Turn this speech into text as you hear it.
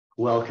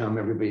Welcome.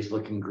 Everybody's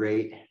looking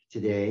great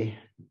today.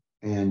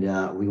 And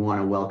we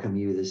want to welcome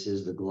you. This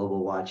is the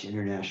Global Watch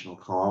International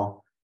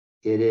Call.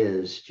 It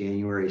is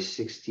January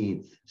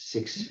 16th,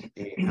 6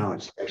 a.m. No,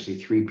 it's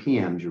actually 3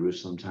 p.m.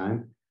 Jerusalem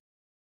time.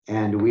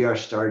 And we are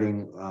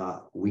starting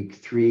week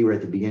 3. We're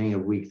at the beginning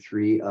of week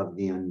 3 of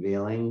the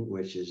Unveiling,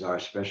 which is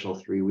our special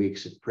 3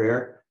 weeks of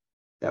prayer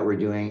that we're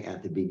doing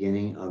at the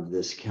beginning of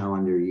this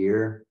calendar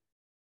year.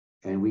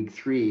 And week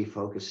 3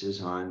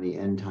 focuses on the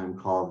end time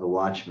call of the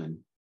watchmen.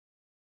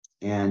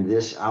 And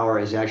this hour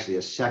is actually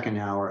a second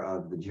hour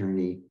of the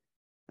journey.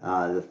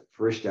 The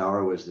first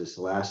hour was this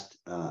last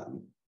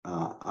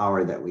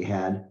hour that we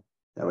had.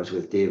 That was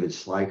with David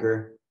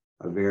Sliker,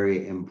 a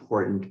very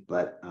important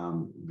but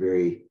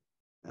very,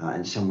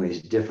 in some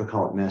ways,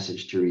 difficult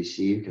message to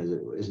receive because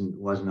it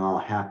wasn't all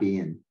happy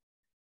and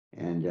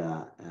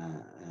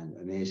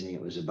amazing.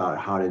 It was about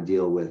how to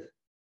deal with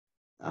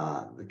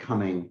the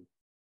coming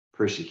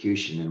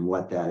persecution and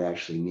what that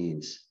actually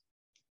means.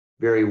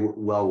 Very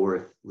well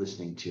worth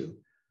listening to.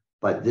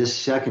 But this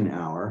second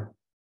hour,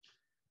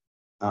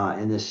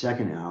 in this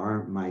second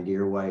hour, my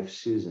dear wife,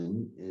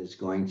 Susan, is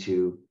going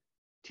to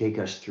take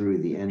us through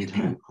the end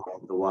time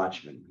call of the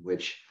watchmen,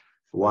 which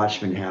the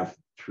watchmen have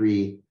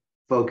 3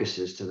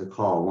 focuses to the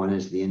call. One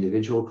is the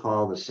individual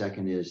call, the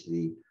second is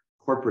the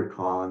corporate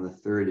call, and the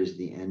third is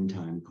the end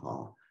time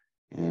call.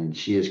 And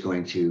she is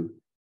going to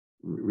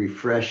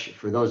refresh,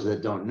 for those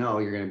that don't know,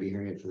 you're going to be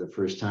hearing it for the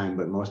first time,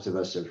 but most of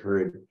us have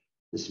heard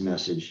this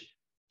message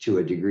to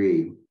a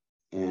degree,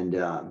 and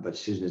but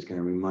Susan is going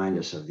to remind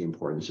us of the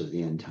importance of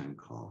the end time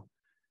call.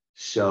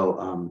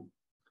 So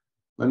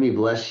let me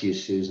bless you,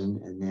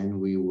 Susan, and then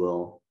we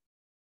will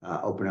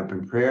open up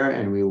in prayer,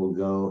 and we will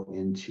go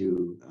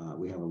into,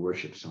 we have a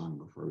worship song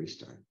before we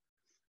start.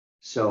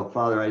 So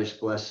Father, I just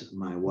bless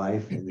my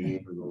wife in the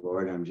name of the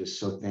Lord. I'm just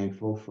so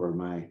thankful for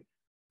my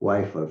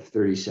wife of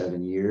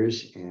 37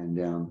 years, and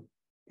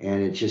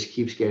it just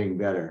keeps getting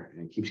better,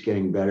 and it keeps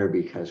getting better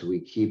because we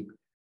keep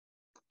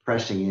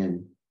pressing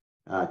in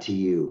to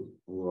you,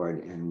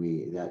 Lord,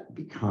 and that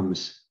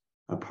becomes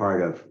a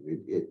part of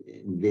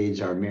it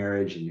invades our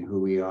marriage and who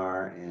we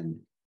are.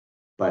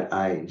 But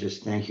I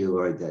just thank you,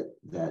 Lord,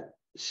 that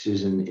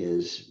Susan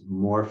is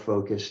more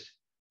focused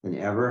than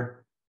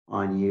ever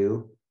on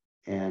you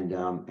and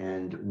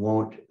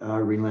won't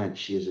relent.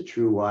 She is a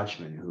true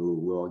watchman who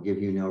will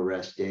give you no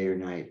rest day or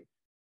night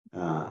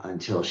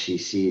until she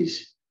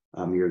sees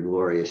your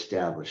glory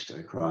established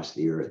across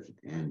the earth.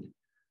 And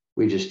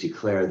we just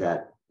declare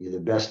that the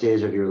best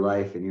days of your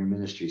life and your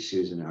ministry,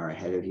 Susan, are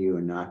ahead of you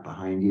and not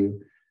behind you.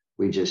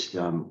 We just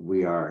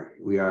we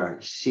are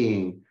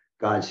seeing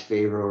God's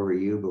favor over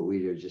you, but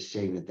we are just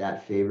saying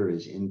that favor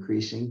is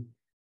increasing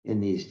in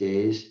these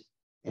days.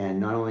 And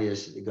not only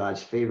is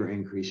God's favor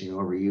increasing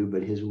over you,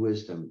 but his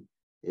wisdom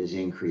is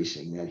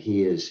increasing, that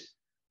he is,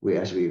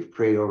 as we've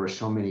prayed over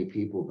so many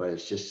people, but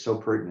it's just so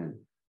pertinent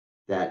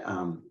that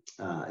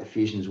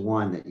Ephesians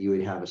 1, that you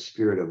would have a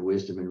spirit of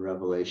wisdom and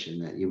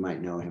revelation, that you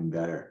might know him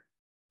better,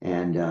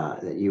 and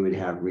that you would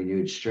have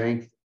renewed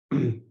strength,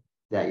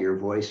 that your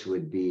voice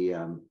would be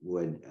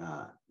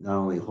not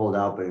only hold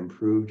out but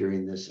improve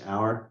during this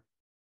hour,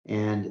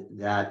 and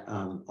that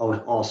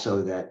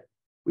also that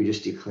we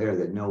just declare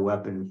that no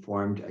weapon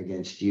formed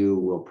against you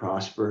will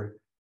prosper,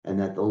 and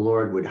that the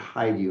Lord would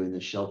hide you in the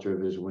shelter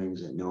of his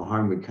wings, that no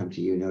harm would come to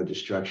you, no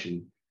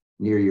destruction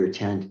near your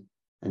tent.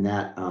 And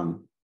that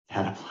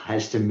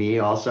applies to me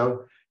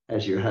also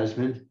as your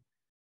husband,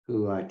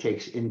 who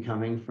takes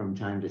incoming from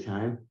time to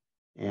time.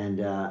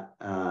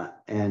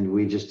 And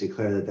we just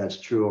declare that that's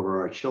true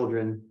over our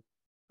children,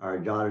 our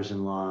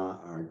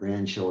daughters-in-law, our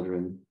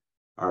grandchildren,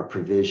 our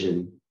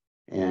provision.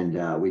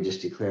 And we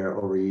just declare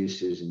over you,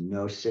 Susan,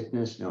 no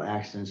sickness, no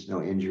accidents,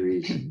 no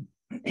injuries.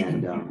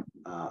 And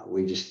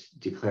we just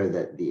declare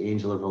that the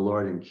angel of the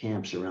Lord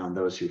encamps around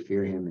those who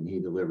fear him, and he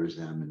delivers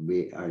them. And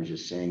we are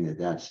just saying that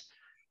that's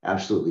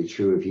absolutely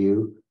true of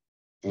you.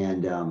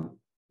 And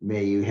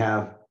may you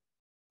have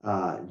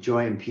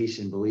joy and peace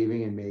in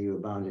believing, and may you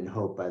abound in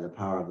hope by the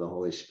power of the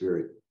Holy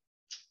Spirit.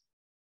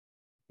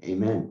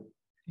 Amen.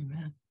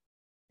 Amen.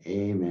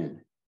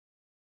 Amen.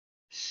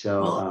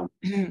 So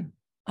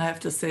I have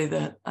to say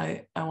that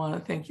I want to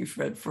thank you,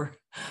 Fred, for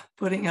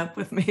putting up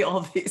with me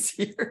all these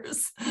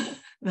years.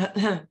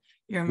 That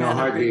you're no,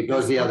 hardly. It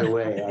goes the other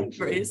way, actually.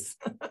 Grace.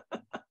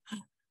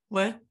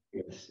 What?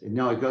 Yes.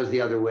 No, it goes the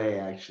other way,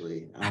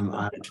 actually.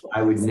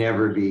 I would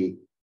never be.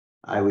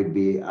 I would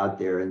be out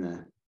there in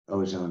the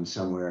ozone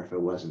somewhere if it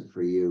wasn't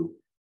for you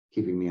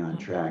keeping me on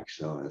track.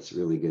 So that's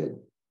really good.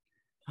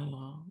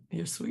 Oh,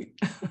 you're sweet.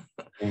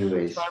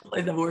 Anyways, So I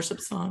play the worship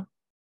song.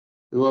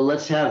 Well,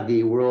 let's have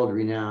the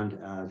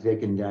world-renowned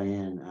Vic and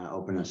Diane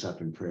open us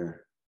up in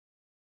prayer.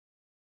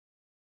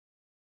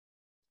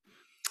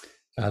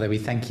 Father, we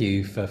thank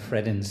you for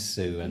Fred and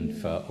Sue and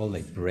for all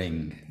they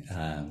bring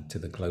to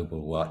the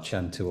Global Watch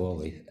and to all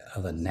the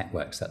other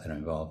networks that they're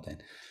involved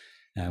in.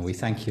 We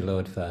thank you,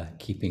 Lord, for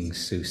keeping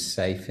Sue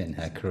safe in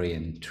her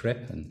Korean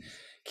trip and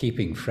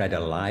keeping Fred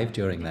alive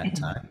during that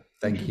time.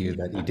 Thank you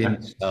that he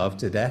didn't starve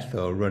to death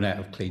or run out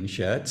of clean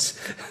shirts.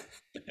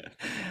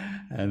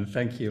 And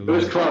thank you, It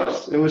Lord. was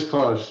close. It was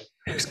close.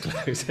 It was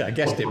close. I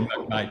guessed it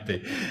might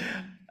be.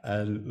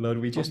 Lord,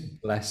 we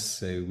just bless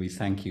Sue. We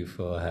thank you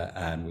for her,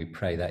 and we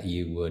pray that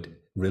you would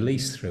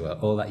release through her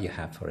all that you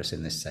have for us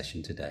in this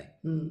session today.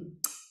 In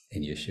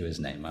Yeshua's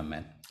name,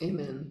 amen.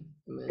 Amen.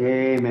 Amen.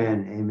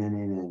 Amen. Amen.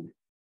 Amen.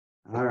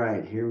 All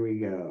right, here we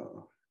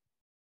go.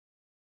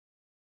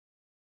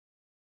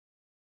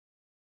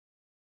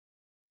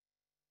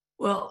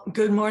 Well,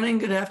 good morning,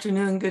 good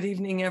afternoon, good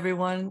evening,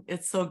 everyone.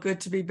 It's so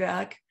good to be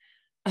back.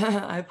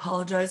 I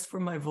apologize for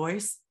my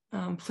voice.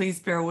 Please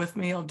bear with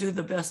me. I'll do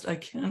the best I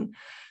can.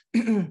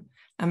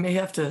 I may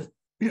have to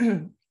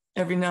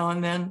every now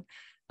and then.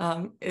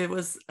 It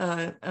was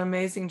an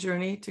amazing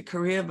journey to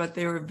Korea, but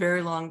they were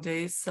very long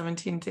days,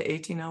 17 to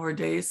 18-hour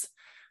days,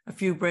 a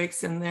few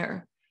breaks in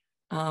there.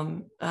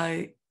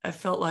 I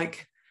felt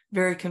like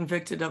very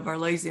convicted of our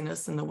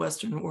laziness in the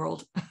Western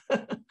world,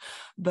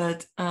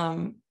 but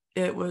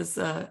it was,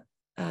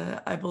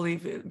 I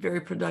believe, a very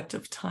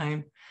productive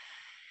time.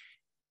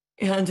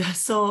 And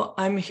so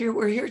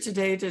we're here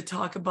today to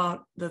talk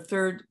about the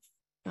third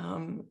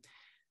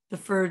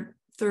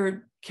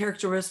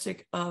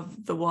characteristic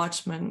of the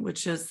watchman,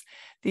 which is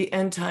the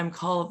end time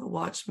call of the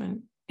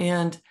watchman.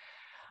 And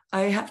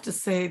I have to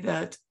say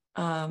that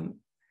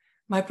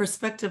my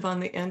perspective on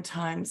the end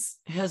times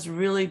has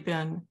really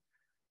been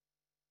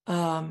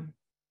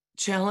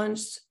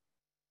challenged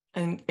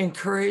and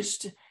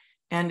encouraged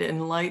and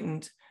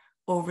enlightened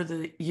over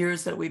the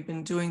years that we've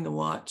been doing the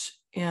watch.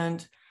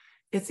 And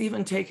it's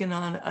even taken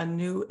on a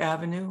new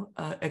avenue,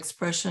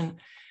 expression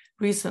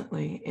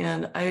recently.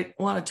 And I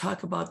want to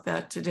talk about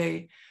that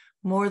today.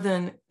 More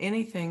than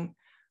anything,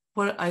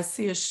 what I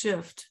see a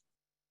shift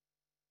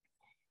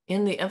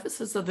in the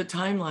emphasis of the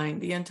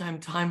timeline, the end time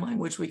timeline,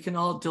 which we can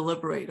all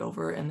deliberate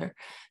over. And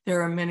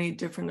there are many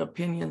different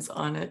opinions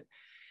on it.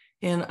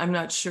 And I'm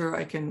not sure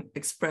I can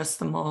express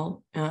them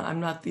all. I'm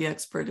not the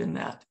expert in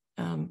that.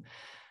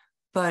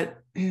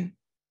 But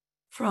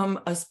from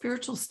a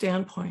spiritual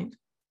standpoint,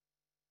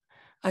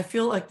 I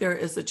feel like there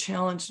is a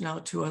challenge now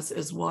to us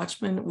as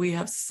watchmen. We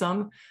have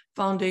some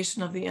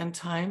foundation of the end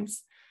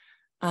times,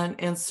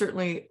 and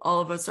certainly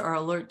all of us are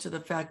alert to the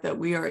fact that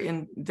we are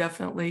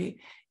definitely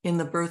in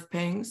the birth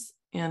pangs,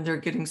 and they're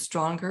getting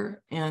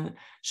stronger and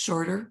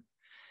shorter.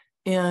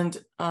 And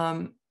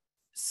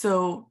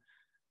so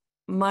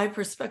my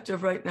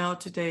perspective right now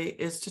today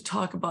is to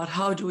talk about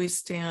how do we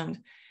stand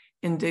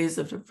in days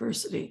of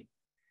adversity,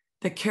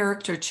 the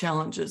character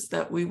challenges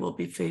that we will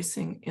be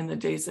facing in the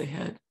days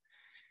ahead.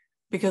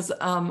 Because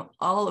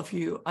all of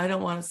you, I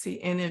don't want to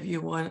see any of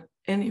you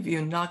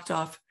knocked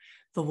off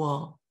the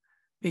wall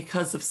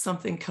because of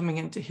something coming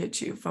in to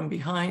hit you from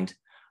behind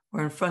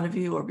or in front of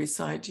you or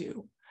beside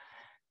you.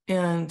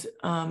 And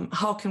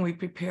how can we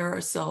prepare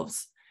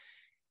ourselves?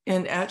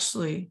 And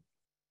actually,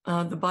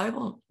 the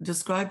Bible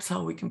describes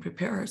how we can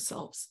prepare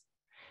ourselves.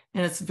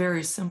 And it's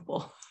very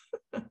simple.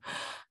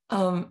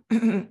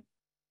 Matthew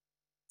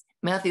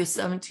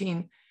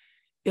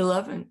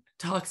 17:11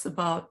 talks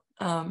about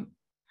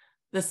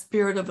the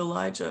spirit of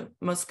Elijah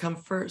must come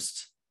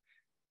first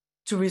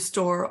to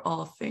restore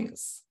all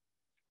things.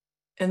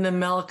 And then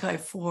Malachi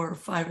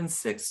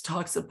 4:5-6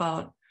 talks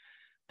about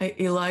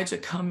Elijah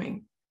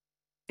coming,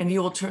 and he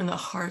will turn the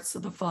hearts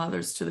of the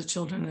fathers to the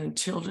children and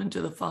children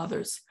to the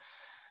fathers,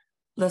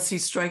 lest he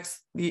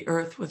strikes the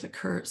earth with a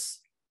curse.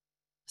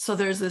 So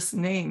there's this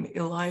name,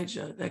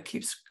 Elijah, that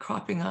keeps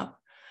cropping up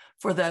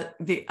for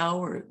the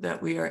hour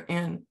that we are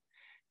in.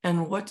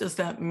 And what does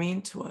that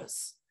mean to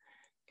us?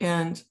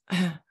 And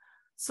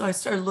so I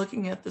started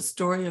looking at the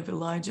story of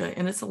Elijah,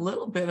 and it's a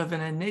little bit of an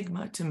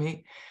enigma to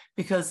me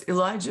because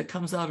Elijah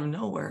comes out of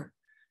nowhere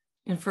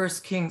in 1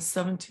 Kings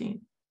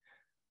 17.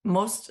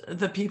 Most of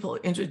the people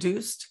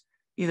introduced,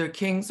 either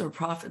kings or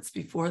prophets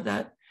before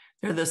that,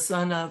 they're the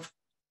son of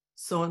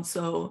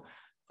so-and-so,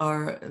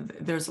 or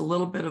there's a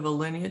little bit of a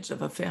lineage,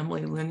 of a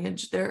family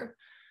lineage there.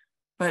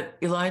 But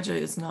Elijah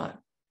is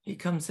not. He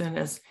comes in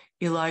as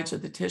Elijah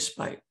the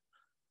Tishbite.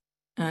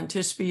 And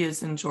Tishbe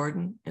is in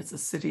Jordan. It's a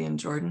city in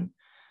Jordan.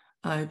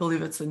 I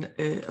believe it's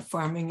a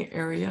farming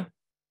area.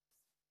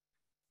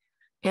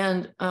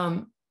 And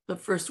the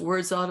first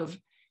words out of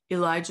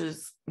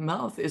Elijah's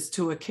mouth is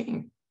to a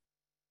king.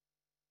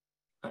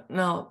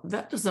 Now,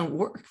 that doesn't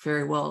work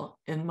very well,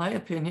 in my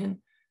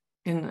opinion.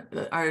 In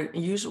our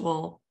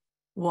usual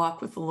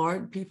walk with the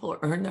Lord, people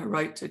earn their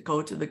right to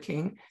go to the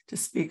king to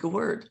speak a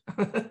word.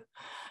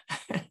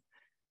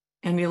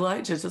 And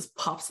Elijah just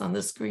pops on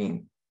the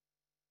screen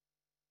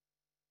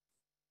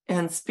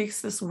and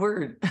speaks this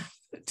word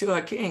to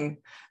a king.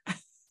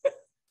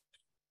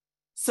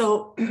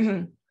 So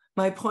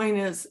my point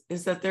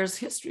is that there's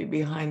history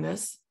behind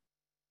this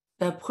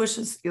that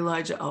pushes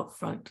Elijah out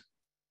front.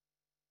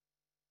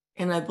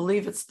 And I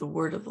believe it's the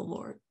word of the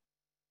Lord.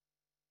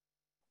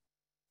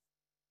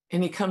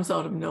 And he comes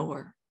out of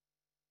nowhere.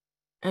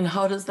 And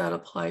how does that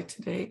apply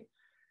today?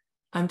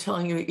 I'm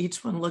telling you,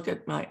 each one, look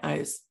at my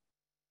eyes.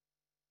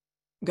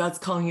 God's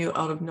calling you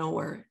out of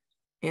nowhere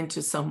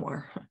into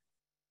somewhere,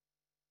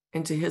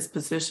 into his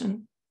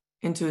position,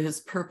 into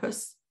his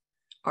purpose,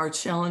 our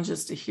challenge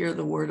is to hear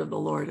the word of the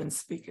Lord and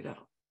speak it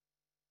out.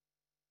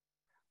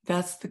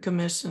 That's the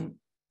commission,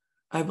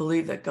 I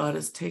believe, that God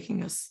is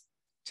taking us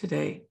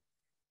today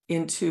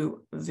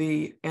into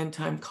the end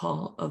time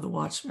call of the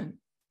watchman.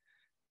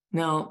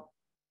 Now,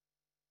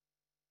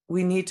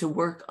 we need to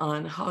work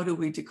on how do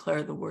we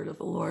declare the word of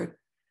the Lord,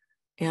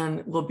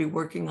 and we'll be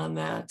working on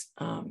that.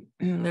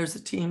 There's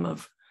a team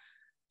of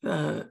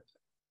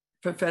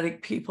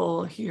prophetic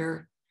people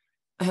here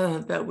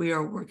that we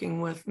are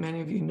working with.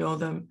 Many of you know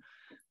them.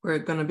 We're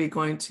going to be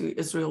going to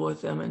Israel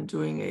with them and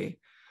doing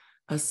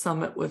a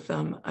summit with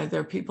them.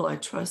 They're people I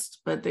trust,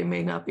 but they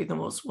may not be the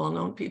most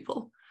well-known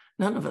people.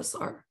 None of us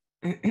are.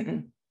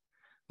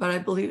 But I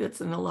believe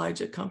it's an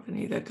Elijah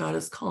company that God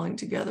is calling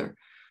together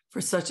for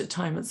such a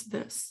time as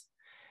this.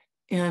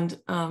 And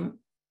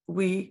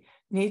we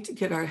need to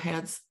get our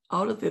heads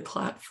out of the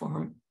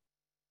platform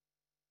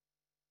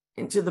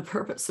into the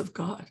purpose of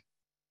God.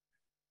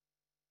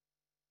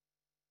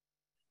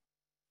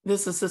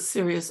 This is a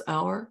serious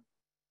hour.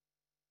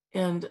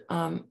 And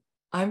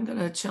I'm going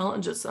to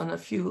challenge us on a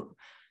few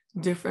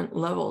different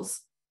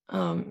levels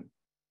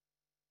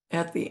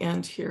at the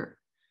end here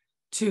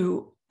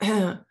to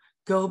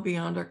go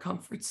beyond our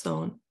comfort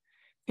zone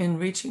in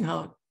reaching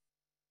out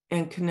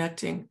and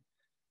connecting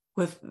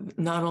with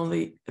not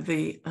only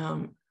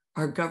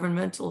our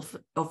governmental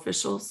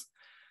officials,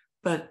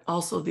 but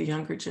also the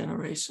younger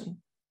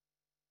generation.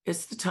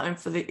 It's the time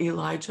for the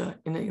Elijah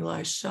and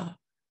Elisha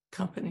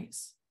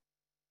companies.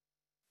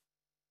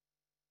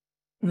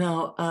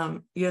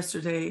 Now,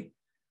 yesterday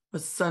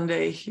was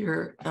Sunday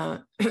here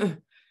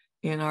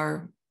in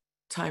our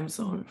time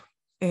zone,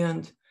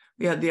 and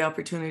we had the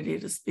opportunity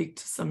to speak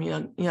to some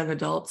young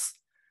adults.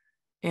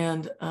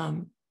 And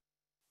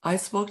I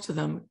spoke to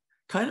them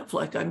kind of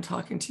like I'm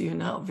talking to you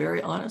now,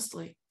 very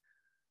honestly.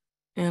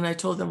 And I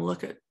told them,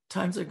 look,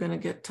 times are going to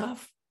get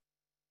tough.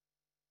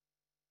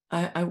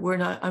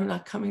 I'm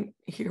not coming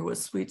here with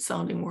sweet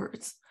sounding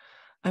words.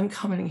 I'm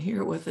coming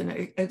here with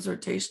an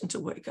exhortation to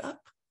wake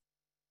up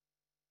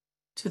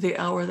to the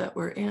hour that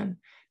we're in.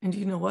 And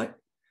you know what?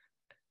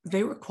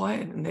 They were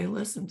quiet and they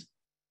listened.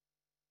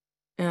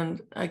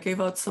 And I gave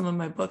out some of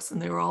my books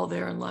and they were all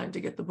there in line to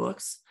get the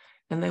books,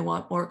 and they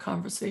want more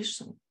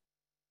conversation.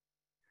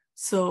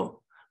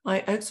 So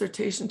my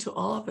exhortation to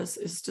all of us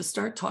is to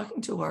start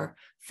talking to our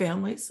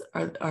families,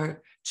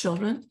 our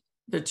children,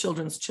 their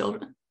children's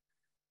children,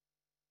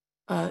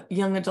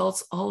 young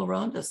adults all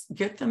around us.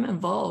 Get them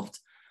involved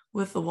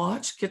with the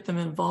watch, get them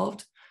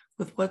involved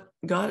with what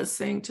God is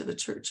saying to the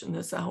church in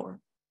this hour.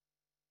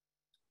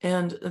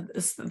 And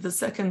the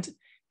second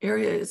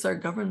area is our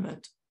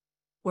government,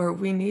 where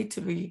we need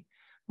to be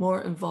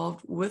more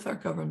involved with our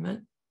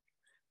government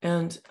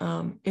and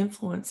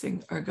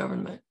influencing our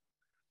government.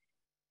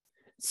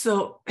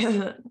 So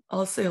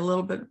I'll say a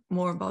little bit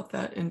more about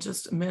that in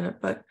just a minute,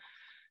 but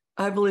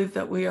I believe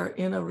that we are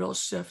in a real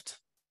shift,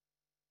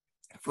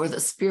 for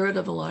the spirit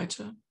of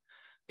Elijah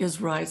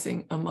is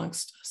rising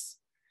amongst us.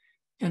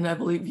 And I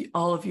believe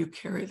all of you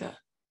carry that.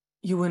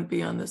 You wouldn't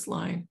be on this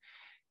line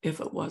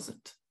if it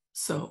wasn't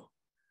so.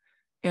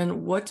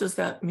 And what does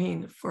that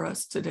mean for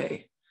us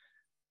today?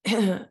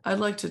 I'd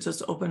like to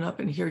just open up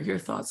and hear your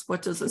thoughts.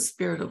 What does the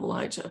spirit of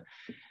Elijah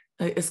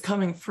is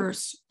coming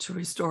first to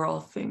restore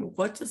all things?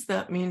 What does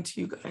that mean to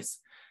you guys?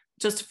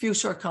 Just a few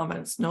short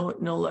comments, no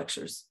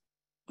lectures.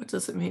 What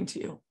does it mean to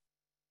you?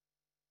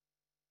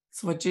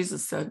 It's what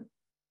Jesus said.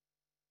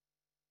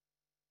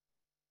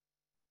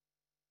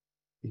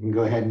 You can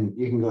go ahead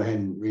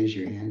and raise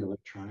your hand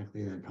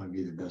electronically. That'd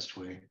probably be the best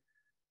way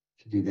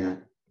to do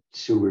that.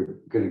 So we're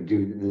going to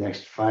do the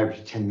next 5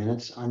 to 10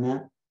 minutes on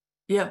that.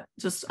 Yeah,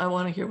 just I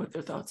want to hear what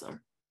their thoughts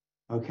are.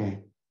 Okay.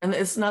 And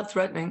it's not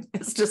threatening.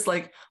 It's just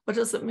like, what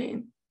does it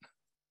mean?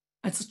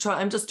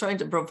 I'm just trying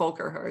to provoke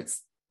our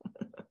hearts.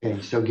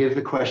 Okay, so give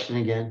the question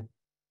again.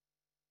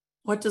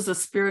 What does the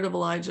spirit of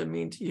Elijah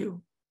mean to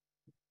you?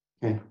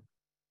 Okay.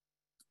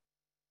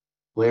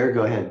 Blair,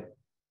 go ahead.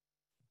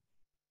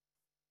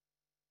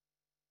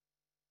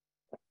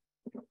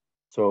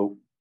 So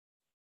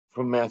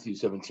from Matthew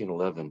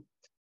 17:11,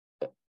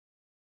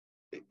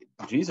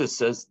 Jesus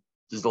says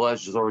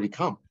Elijah's already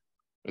come.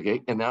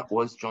 Okay, and that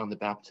was John the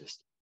Baptist.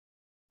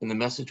 And the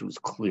message was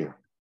clear.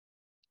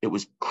 It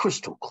was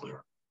crystal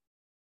clear.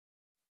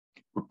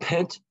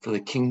 Repent, for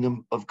the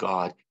kingdom of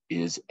God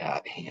is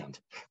at hand.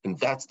 And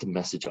that's the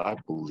message I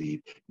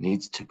believe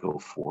needs to go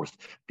forth,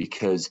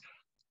 because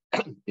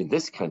in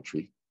this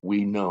country,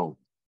 we know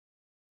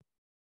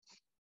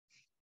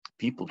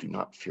people do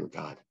not fear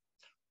God.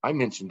 I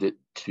mentioned it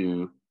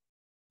to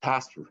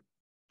Pastor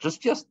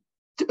just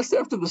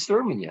after the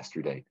sermon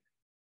yesterday.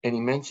 And he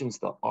mentions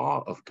the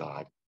awe of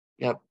God.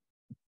 Yeah,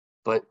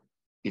 but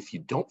if you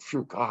don't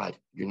fear God,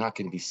 you're not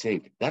going to be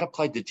saved. That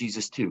applied to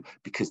Jesus too,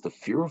 because the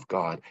fear of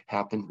God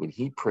happened when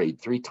he prayed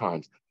 3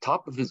 times,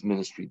 top of his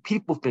ministry.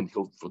 People have been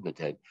healed from the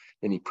dead.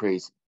 Then he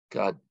prays,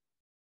 God,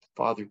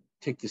 Father,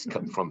 take this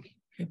cup from me.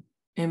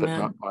 Amen. But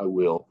not my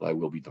will, thy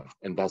will be done.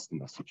 And that's the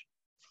message.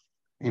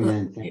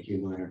 Amen. Thank you,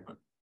 Blair.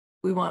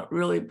 We want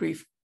really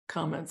brief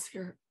comments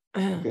here.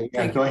 Okay,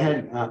 yeah, go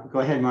ahead. Go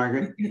ahead,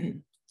 Margaret.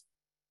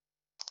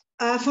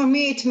 For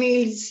me, it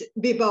means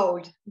be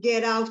bold,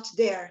 get out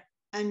there,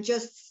 and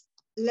just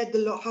let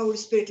the Holy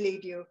Spirit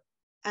lead you,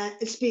 and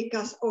speak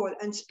us all,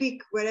 and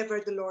speak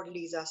wherever the Lord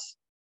leads us.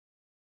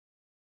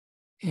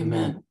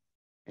 Amen.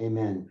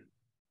 Amen.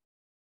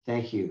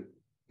 Thank you,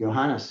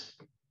 Johannes.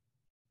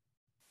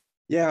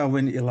 Yeah,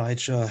 when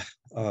Elijah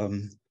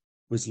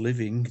was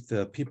living,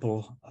 the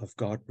people of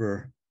God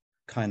were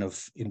kind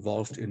of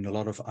involved in a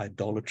lot of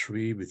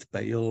idolatry with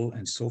Baal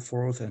and so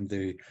forth, and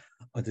they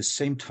at the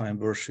same time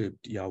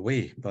worshipped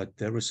Yahweh. But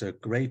there was a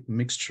great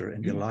mixture,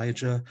 and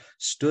Elijah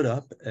stood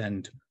up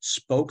and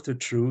spoke the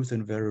truth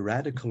in a very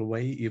radical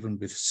way, even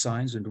with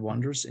signs and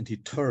wonders, and he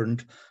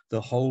turned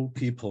the whole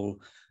people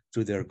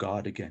to their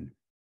God again.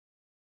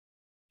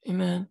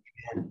 Amen.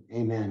 Amen.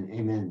 Amen.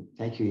 Amen.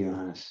 Thank you,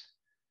 Johannes.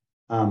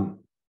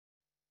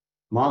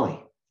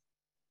 Molly.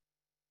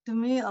 To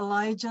me,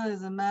 Elijah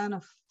is a man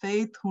of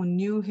faith who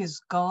knew his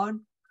God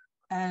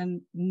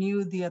and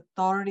knew the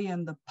authority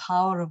and the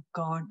power of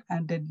God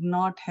and did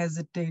not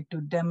hesitate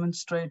to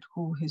demonstrate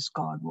who his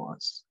God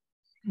was.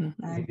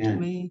 Mm-hmm. And Amen. to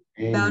me,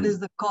 Amen. that is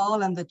the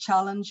call and the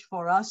challenge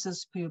for us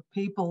as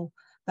people,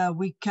 that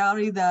we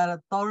carry that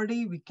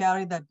authority, we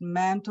carry that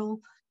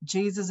mantle.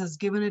 Jesus has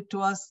given it to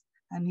us,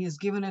 and he has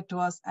given it to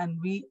us, and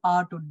we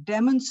are to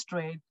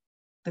demonstrate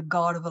the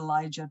God of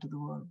Elijah to the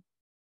world.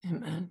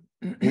 Amen.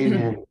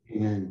 Amen.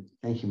 Amen.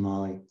 Thank you,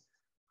 Molly.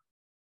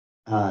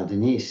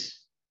 Denise.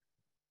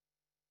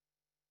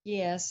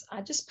 Yes,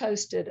 I just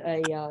posted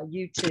a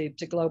YouTube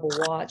to Global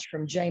Watch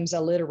from James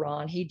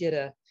Aliteron.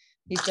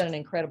 He's done an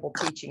incredible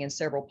teaching in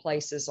several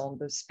places on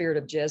the spirit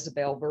of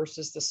Jezebel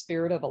versus the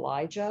spirit of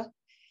Elijah.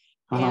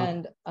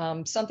 And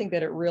something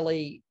that it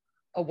really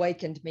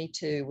awakened me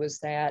to was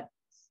that,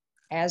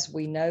 as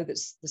we know, that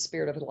the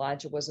spirit of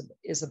Elijah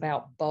is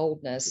about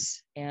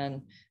boldness,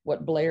 and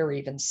what Blair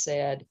even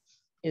said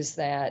is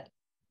that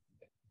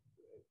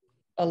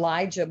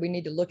Elijah, we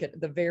need to look at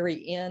the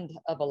very end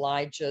of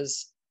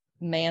Elijah's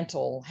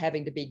mantle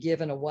having to be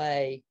given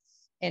away,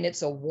 and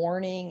it's a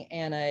warning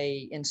and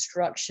a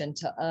instruction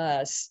to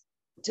us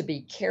to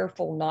be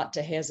careful, not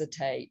to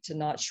hesitate, to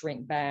not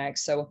shrink back.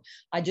 So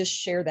I just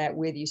share that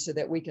with you so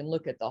that we can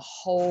look at the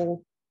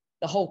whole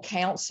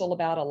counsel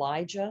about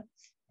Elijah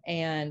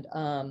and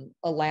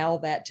allow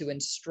that to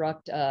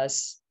instruct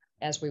us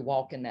as we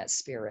walk in that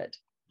spirit.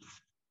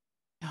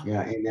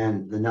 Yeah,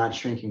 amen. The not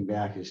shrinking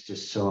back is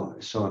just so,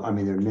 I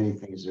mean, there are many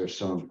things that are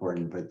so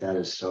important, but that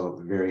is so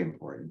very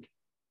important.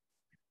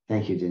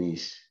 Thank you,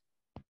 Denise.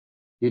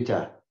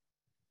 Yuta.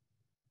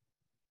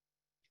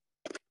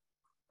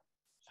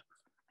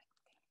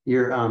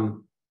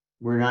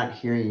 We're not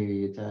hearing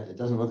you, Yuta. It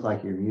doesn't look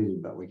like you're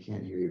muted, but we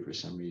can't hear you for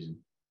some reason.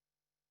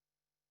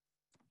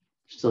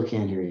 Still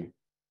can't hear you.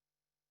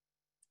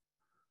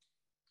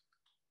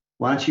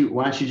 Why don't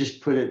you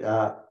just put it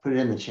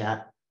in the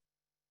chat?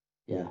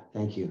 Yeah,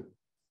 thank you.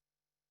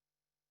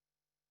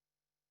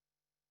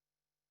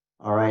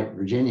 All right,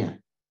 Virginia.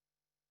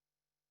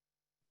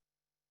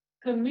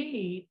 For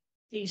me,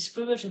 the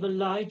spirit of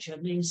Elijah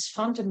means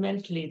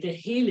fundamentally the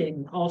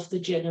healing of the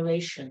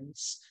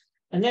generations.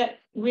 And that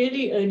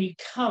really only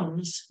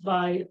comes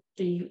by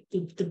the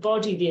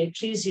body, the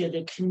ecclesia,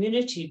 the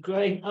community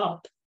growing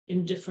up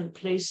in different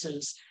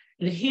places.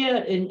 And here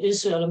in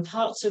Israel and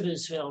parts of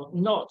Israel,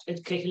 not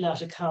at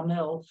Kehilat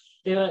Carmel,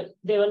 they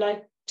were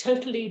like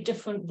totally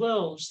different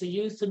worlds. The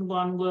youth in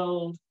one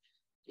world,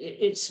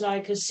 it's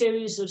like a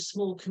series of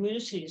small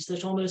communities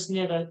that almost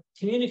never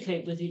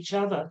communicate with each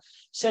other.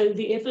 So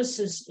the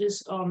emphasis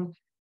is on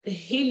the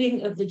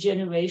healing of the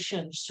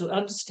generations, to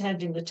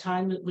understanding the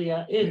time that we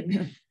are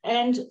in,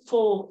 and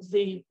for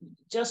the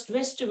just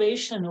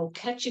restoration or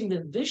catching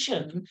the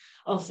vision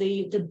of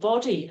the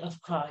body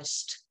of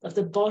Christ,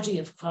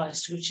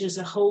 which is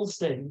a whole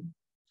thing.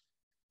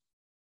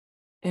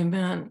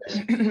 Amen.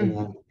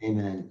 Amen.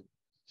 Amen.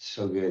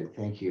 So good.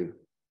 Thank you.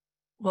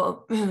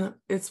 Well,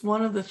 it's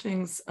one of the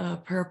things,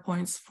 prayer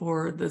points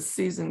for the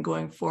season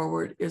going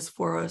forward is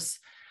for us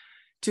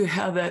to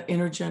have that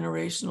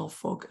intergenerational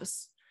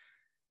focus.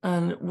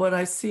 And what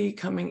I see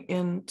coming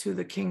into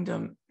the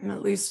kingdom,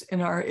 at least in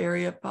our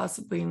area,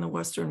 possibly in the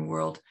Western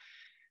world,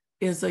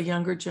 is a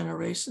younger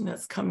generation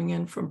that's coming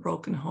in from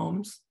broken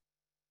homes.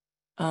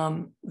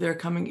 They're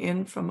coming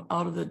in from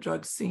out of the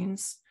drug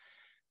scenes.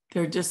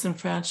 They're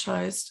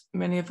disenfranchised.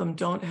 Many of them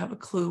don't have a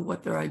clue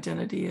what their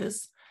identity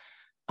is.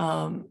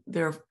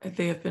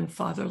 They have been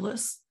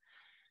fatherless.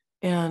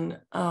 And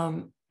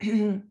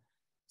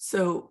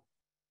so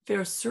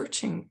they're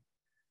searching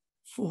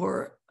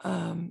for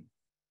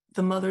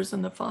the mothers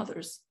and the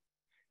fathers.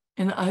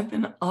 And I've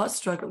been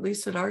awestruck, at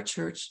least at our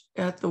church,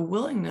 at the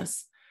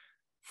willingness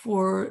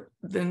for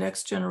the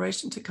next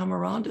generation to come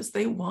around us.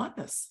 They want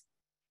us.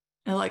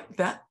 And like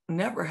that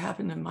never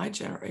happened in my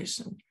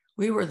generation.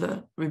 We were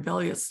the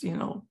rebellious,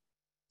 60s,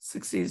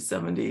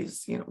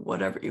 70s,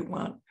 whatever you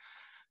want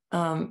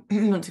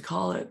to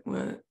call it,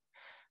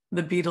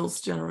 the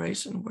Beatles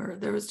generation, where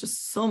there was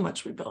just so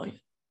much rebellion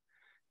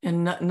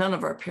and none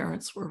of our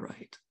parents were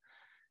right.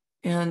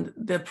 And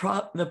the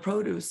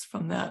produce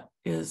from that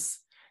is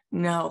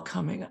now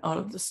coming out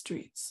of the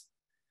streets.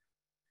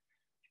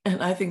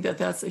 And I think that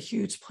that's a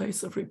huge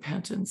place of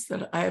repentance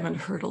that I haven't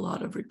heard a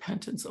lot of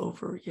repentance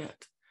over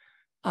yet.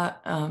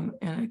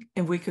 And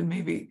we could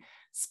maybe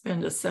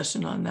spend a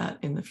session on that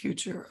in the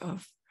future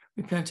of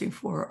repenting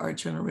for our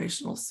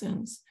generational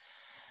sins.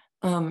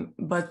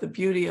 But the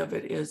beauty of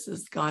it is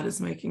God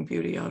is making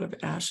beauty out of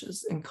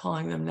ashes and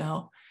calling them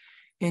now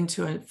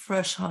into a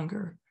fresh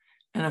hunger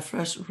and a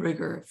fresh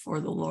rigor for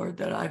the Lord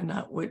that I've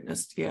not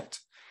witnessed yet.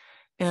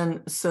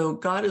 And so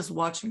God is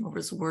watching over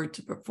his word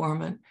to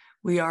perform it.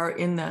 We are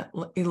in that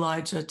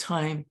Elijah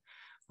time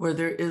where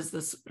there is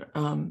this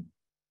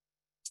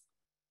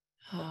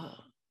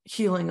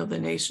healing of the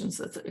nations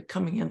that's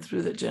coming in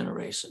through the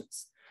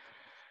generations.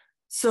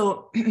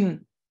 So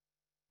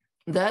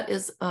that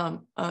is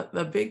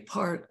a big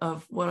part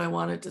of what I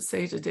wanted to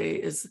say today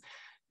is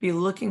be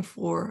looking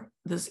for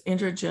this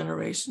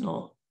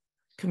intergenerational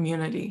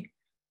community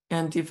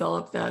and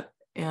develop that.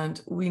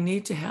 And we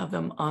need to have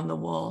them on the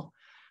wall,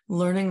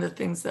 learning the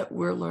things that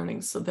we're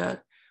learning so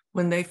that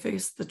when they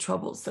face the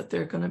troubles that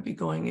they're going to be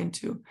going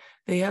into,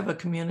 they have a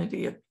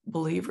community of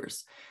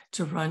believers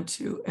to run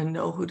to and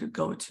know who to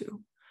go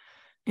to.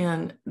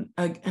 And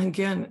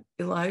again,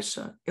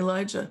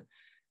 Elijah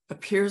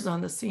appears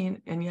on the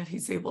scene, and yet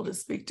he's able to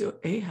speak to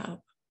Ahab.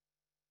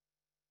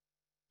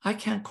 I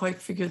can't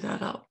quite figure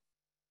that out,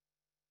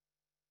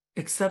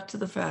 except to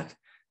the fact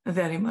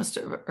that he must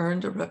have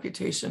earned a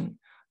reputation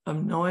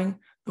of knowing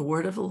the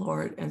word of the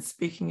Lord and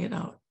speaking it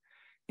out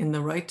in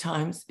the right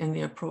times, in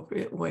the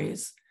appropriate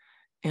ways,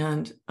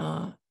 and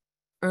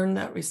earn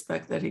that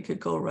respect that he could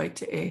go right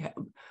to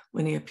Ahab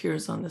when he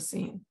appears on the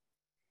scene.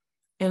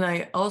 And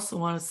I also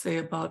want to say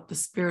about the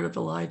spirit of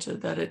Elijah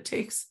that it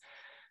takes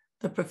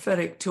the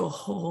prophetic to a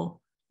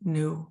whole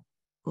new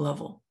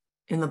level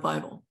in the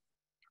Bible.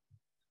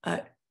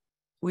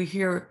 We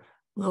hear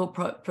little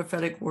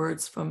prophetic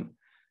words from,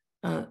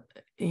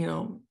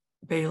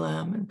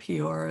 Balaam and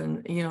Peor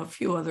and, a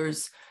few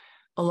others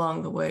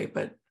along the way,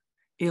 but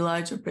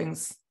Elijah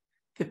brings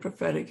the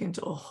prophetic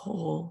into a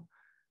whole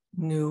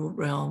new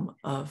realm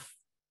of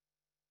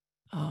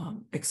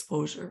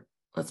exposure.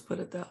 Let's put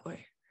it that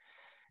way.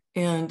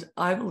 And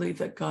I believe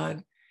that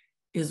God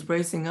is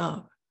raising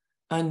up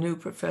a new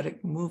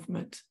prophetic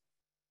movement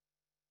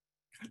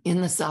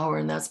in this hour.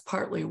 And that's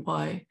partly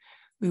why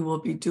we will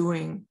be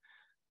doing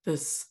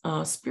this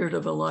Spirit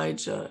of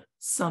Elijah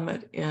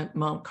summit at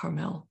Mount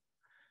Carmel.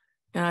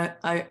 And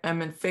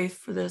I'm in faith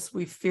for this.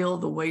 We feel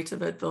the weight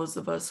of it, those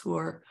of us who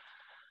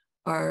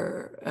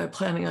are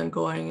planning on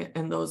going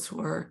and those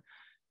who are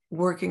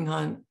working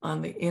on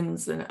the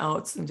ins and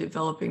outs and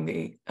developing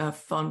the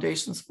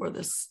foundations for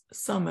this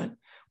summit.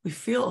 We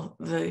feel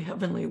the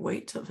heavenly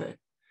weight of it.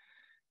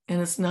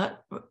 And it's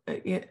not,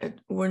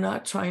 we're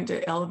not trying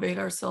to elevate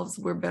ourselves,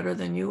 we're better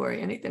than you or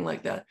anything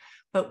like that,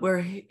 but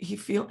we're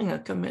feeling a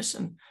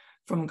commission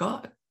from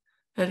God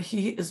that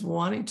he is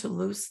wanting to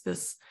loose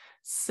this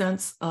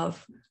sense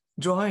of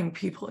drawing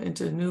people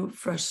into new,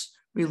 fresh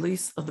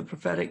release of the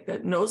prophetic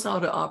that knows how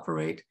to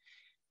operate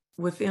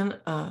within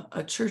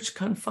a church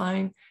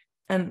confine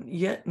and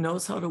yet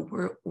knows how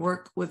to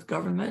work with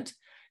government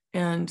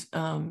and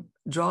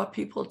draw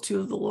people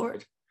to the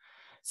Lord.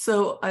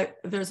 So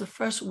there's a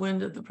fresh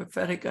wind of the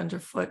prophetic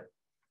underfoot,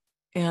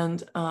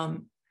 and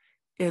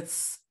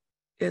it's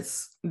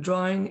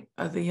drawing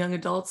the young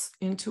adults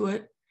into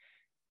it,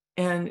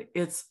 and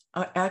it's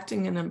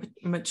acting in a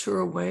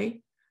mature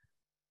way.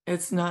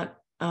 It's not,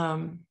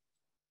 I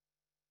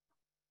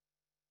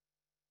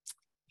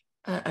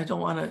don't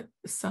want to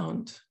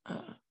sound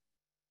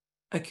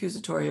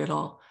accusatory at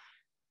all.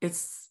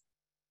 It's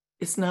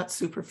not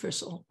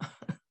superficial.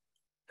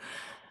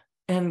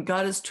 And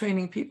God is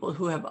training people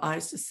who have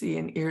eyes to see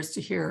and ears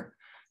to hear,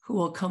 who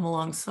will come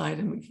alongside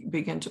and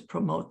begin to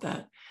promote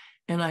that.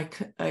 And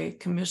I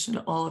commission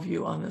all of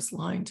you on this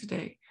line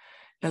today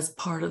as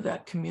part of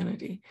that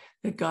community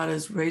that God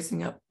is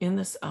raising up in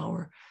this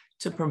hour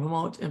to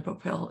promote and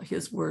propel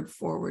his word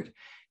forward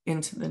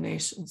into the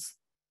nations.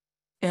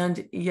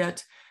 And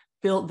yet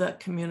build that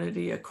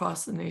community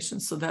across the nation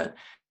so that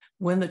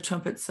when the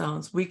trumpet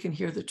sounds, we can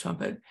hear the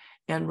trumpet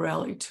and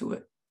rally to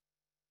it.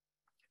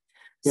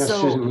 Yeah,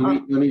 so, Susan,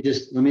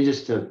 let me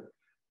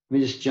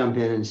just jump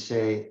in and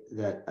say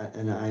that,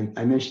 and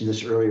I mentioned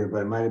this earlier,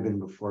 but it might have been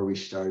before we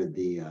started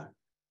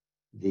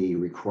the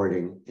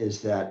recording,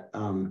 is that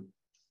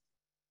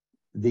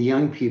the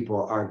young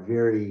people are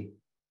very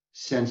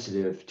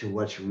sensitive to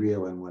what's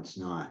real and what's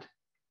not,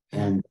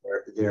 and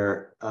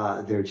they're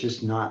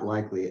just not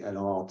likely at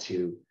all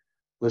to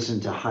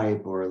listen to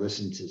hype or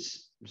listen to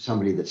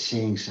somebody that's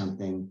saying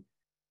something,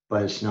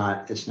 but it's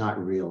not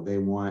real. They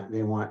want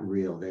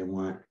real.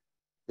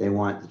 They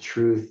want the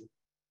truth.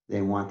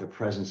 They want the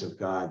presence of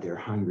God. They're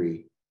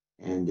hungry,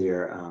 and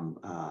they're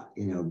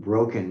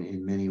broken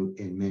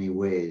in many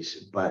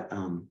ways, but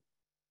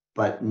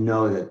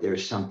know that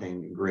there's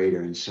something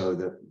greater. And so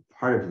the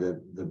part of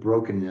the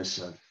brokenness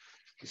of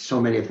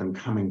so many of them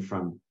coming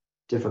from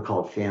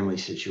difficult family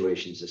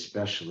situations,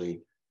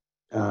 especially,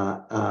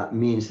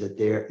 means that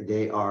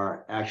they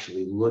are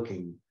actually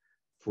looking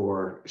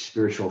for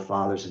spiritual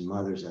fathers and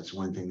mothers. That's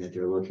one thing that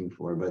they're looking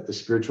for. But the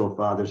spiritual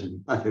fathers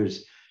and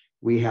mothers,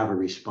 we have a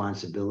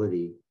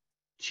responsibility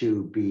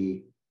to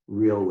be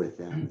real with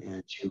them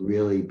and to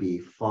really be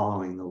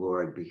following the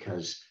Lord,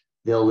 because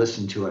they'll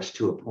listen to us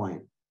to a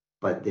point,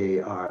 but they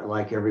are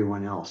like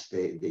everyone else.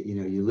 They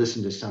you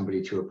listen to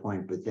somebody to a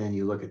point, but then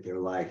you look at their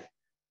life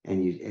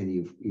and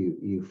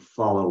you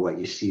follow what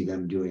you see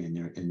them doing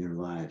in their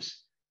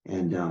lives.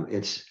 And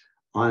it's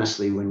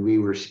honestly, when we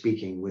were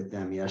speaking with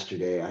them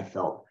yesterday, I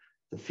felt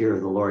the fear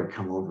of the Lord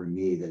come over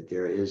me, that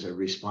there is a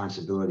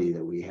responsibility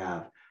that we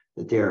have,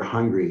 that they are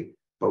hungry,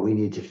 but we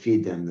need to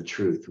feed them the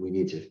truth. We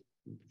need to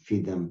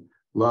feed them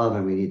love,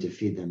 and we need to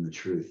feed them the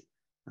truth.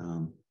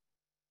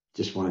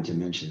 Just wanted to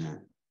mention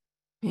that.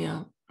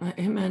 Yeah,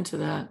 amen to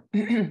that.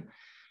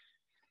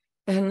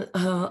 And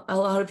a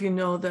lot of you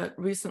know that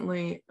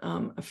recently,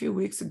 a few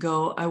weeks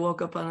ago, I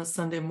woke up on a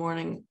Sunday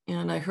morning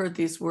and I heard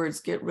these words,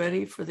 "Get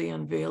ready for the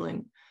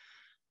unveiling."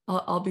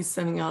 I'll be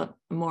sending out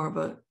more of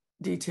a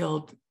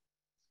detailed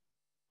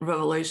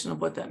revelation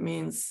of what that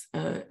means,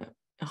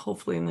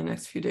 hopefully in the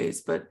next few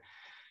days. But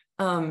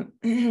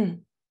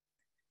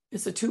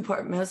it's a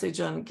two-part message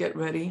on get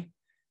ready.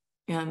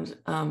 And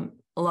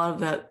a lot of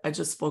that I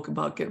just spoke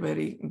about, get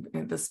ready.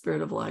 The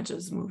spirit of Elijah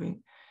is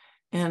moving.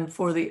 And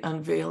for the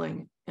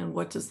unveiling, and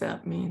what does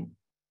that mean?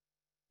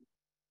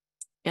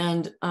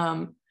 And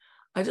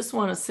I just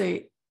want to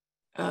say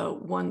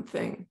one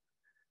thing,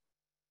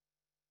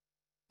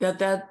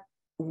 that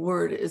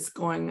word is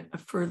going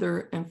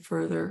further and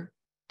further,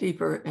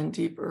 deeper and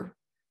deeper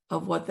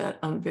of what that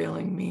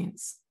unveiling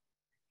means.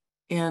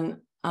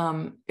 And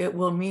it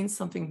will mean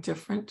something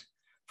different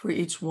for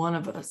each one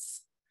of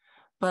us.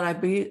 But I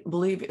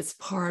believe it's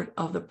part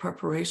of the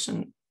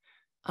preparation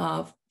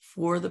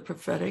for the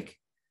prophetic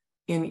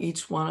in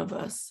each one of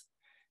us.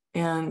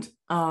 And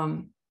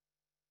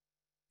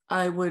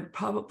I would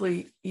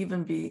probably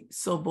even be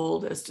so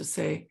bold as to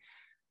say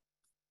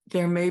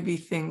there may be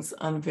things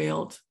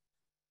unveiled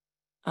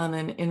on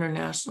an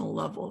international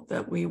level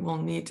that we will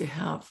need to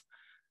have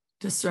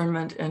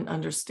discernment and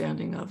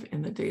understanding of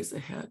in the days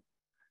ahead.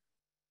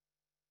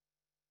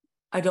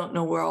 I don't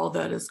know where all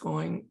that is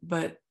going,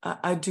 but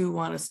I do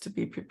want us to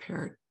be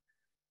prepared.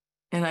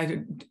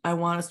 And I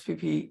want us to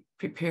be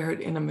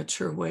prepared in a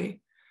mature way,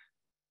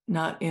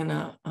 not in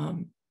a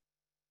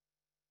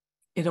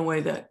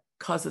way that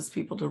causes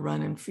people to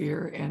run in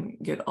fear and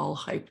get all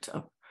hyped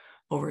up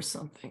over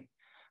something.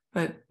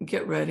 But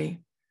get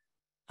ready.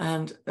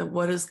 And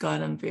what is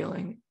God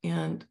unveiling?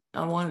 And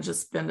I want to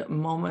just spend a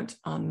moment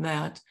on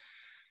that.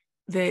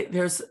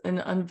 There's an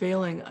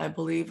unveiling, I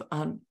believe,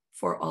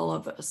 for all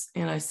of us.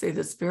 And I say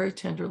this very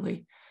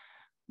tenderly,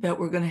 that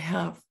we're going to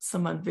have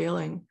some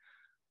unveiling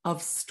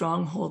of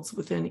strongholds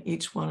within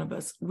each one of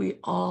us. We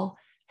all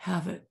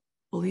have it,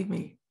 believe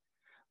me.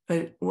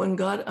 But when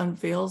God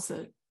unveils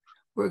it,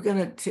 we're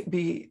going to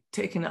be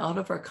taken out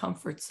of our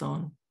comfort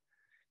zone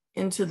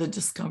into the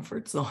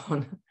discomfort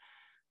zone,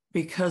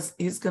 because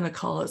he's going to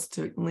call us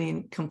to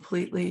lean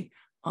completely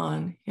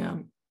on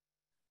him.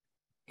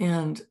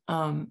 And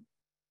I'll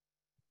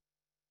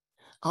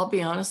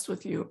be honest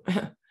with you,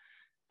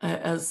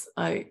 as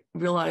I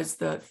realized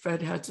that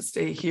Fred had to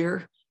stay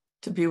here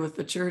to be with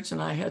the church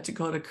and I had to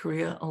go to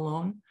Korea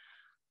alone,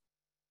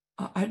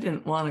 I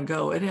didn't want to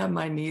go. It had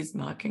my knees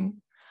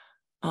knocking.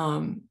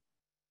 When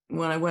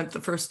I went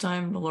the first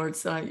time, the Lord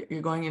said,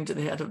 "You're going into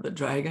the head of the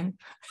dragon."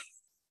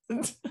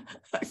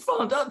 I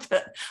found out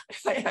that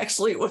I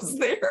actually was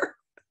there.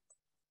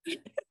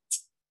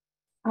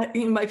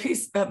 My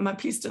peace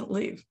didn't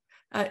leave.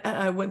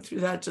 I went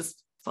through that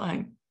just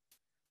fine.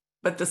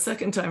 But the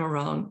second time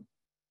around,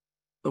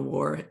 the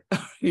war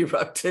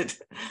erupted.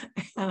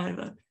 And I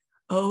thought,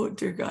 oh,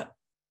 dear God,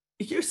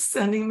 you're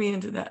sending me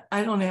into that.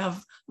 I don't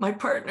have my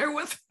partner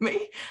with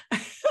me.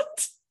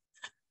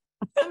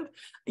 And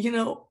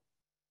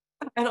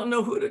I don't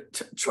know who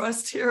to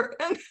trust here.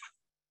 And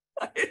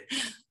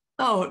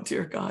oh,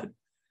 dear God.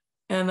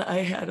 And I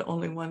had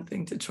only one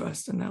thing to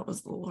trust, and that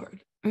was the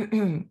Lord.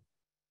 And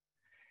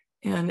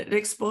it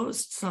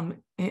exposed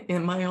some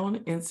in my own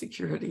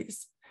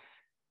insecurities.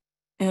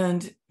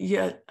 And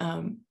yet,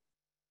 and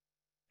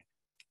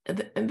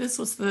this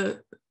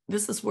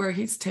is where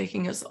he's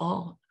taking us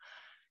all.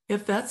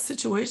 If that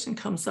situation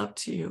comes up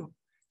to you,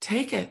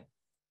 take it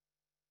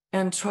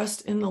and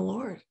trust in the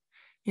Lord.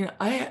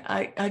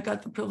 I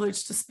got the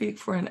privilege to speak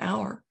for an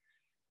hour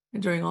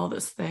during all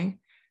this thing.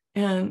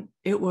 And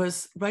it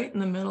was right in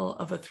the middle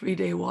of a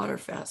 3-day water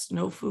fast,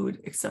 no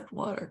food except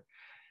water.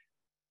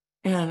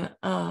 And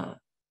I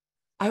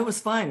was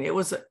fine. It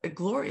was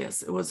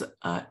glorious. It was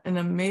an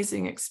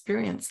amazing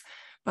experience.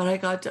 But I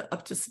got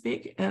up to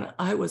speak and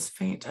I was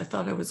faint. I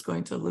thought I was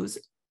going to lose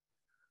it.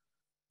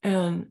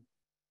 And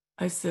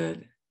I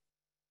said,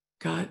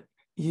 God,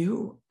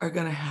 you are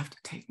going to have to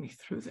take me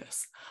through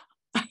this.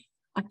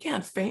 I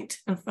can't faint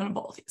in front of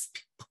all these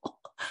people.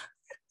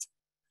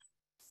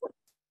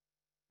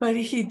 But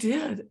he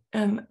did.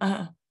 And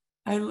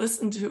I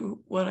listened to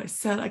what I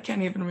said. I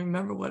can't even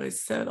remember what I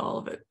said, all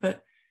of it,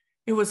 but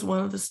it was one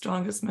of the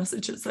strongest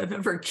messages I've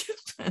ever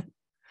given.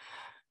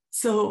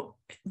 So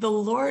the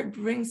Lord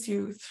brings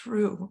you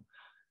through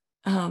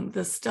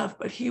this stuff,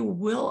 but he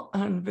will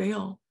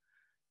unveil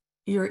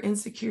your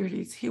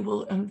insecurities. He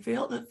will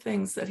unveil the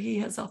things that he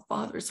has a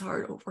father's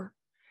heart over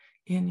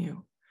in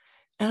you.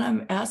 And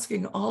I'm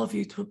asking all of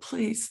you to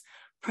please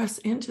press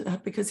into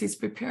that, because he's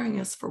preparing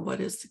us for what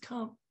is to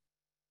come.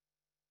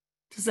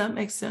 Does that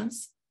make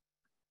sense?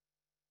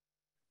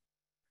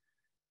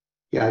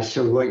 Yeah,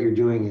 so what you're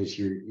doing is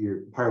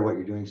you're part of what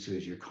you're doing, Sue,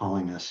 is you're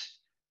calling us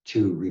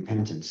to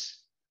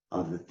repentance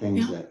of the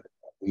things that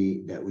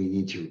we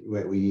need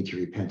to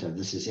repent of.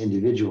 This is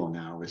individual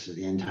now. This is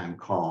the end time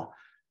call,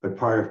 but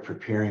part of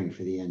preparing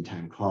for the end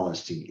time call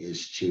is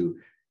to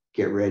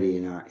get ready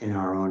in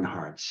our own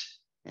hearts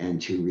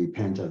and to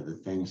repent of the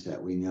things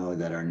that we know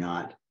that are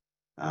not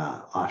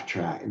off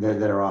track,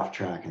 that are off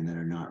track and that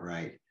are not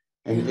right.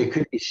 And it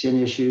could be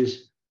sin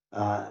issues.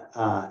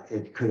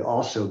 It could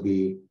also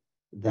be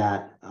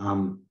that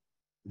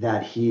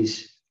that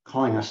he's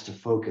calling us to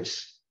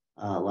focus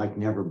like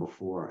never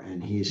before,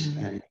 and he's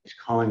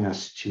calling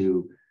us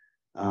to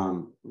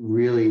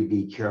really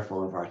be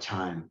careful of our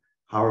time.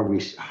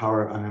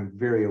 I'm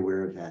very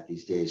aware of that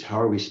these days.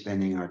 How are we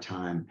spending our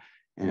time,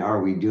 and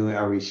are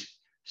we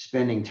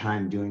spending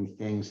time doing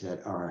things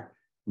that are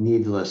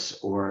needless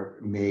or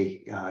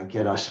may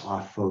get us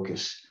off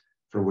focus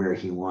for where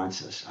he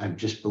wants us? I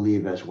just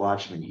believe as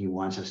watchmen, he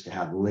wants us to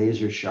have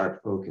laser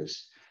sharp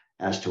focus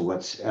as to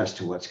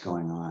what's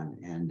going on.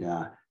 And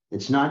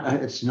it's not,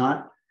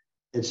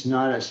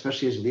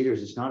 especially as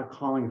leaders, it's not a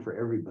calling for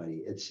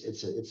everybody.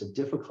 It's a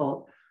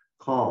difficult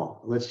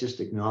call. Let's just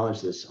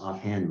acknowledge this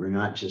offhand. We're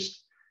not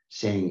just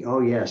saying,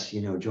 oh yes,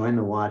 join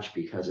the watch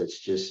because it's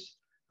just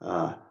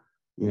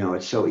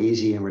it's so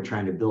easy and we're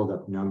trying to build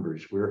up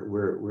numbers.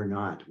 We're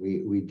not.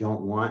 We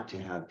don't want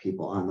to have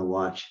people on the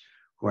watch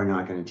who are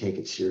not going to take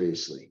it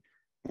seriously.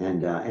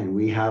 And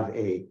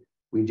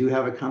we do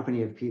have a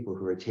company of people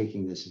who are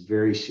taking this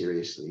very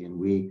seriously, and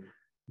we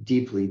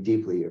deeply,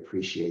 deeply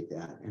appreciate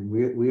that. And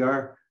we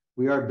are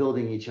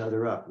building each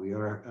other up.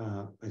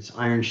 It's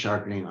iron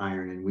sharpening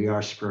iron, and we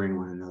are spurring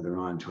one another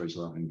on towards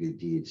love and good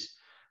deeds.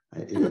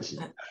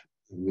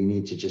 We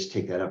need to just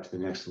take that up to the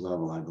next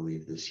level, I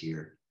believe, this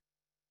year.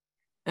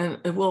 And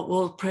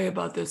we'll pray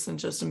about this in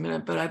just a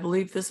minute, but I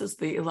believe this is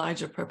the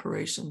Elijah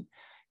preparation.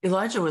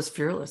 Elijah was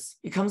fearless.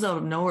 He comes out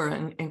of nowhere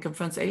and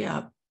confronts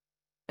Ahab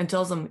and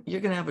tells him,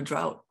 you're going to have a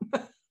drought.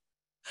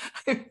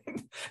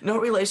 No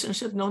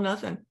relationship, no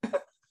nothing.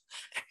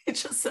 It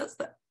just says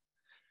that.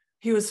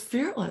 He was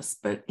fearless,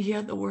 but he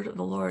had the word of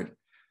the Lord.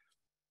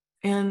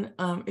 And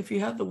if you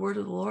have the word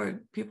of the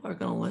Lord, people are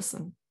going to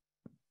listen.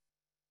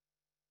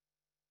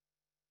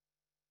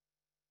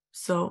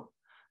 So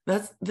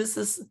this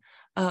is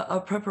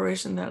a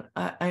preparation that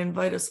I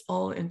invite us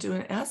all into,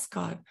 and ask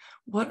God,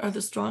 what are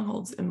the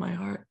strongholds in my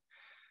heart?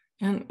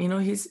 And,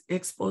 he's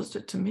exposed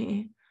it to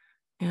me.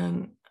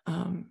 And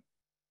I'm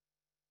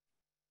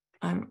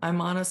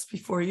honest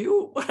before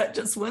you, what I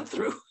just went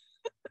through.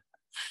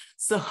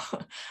 So,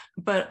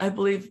 but I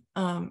believe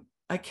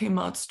I came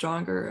out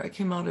stronger. I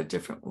came out a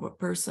different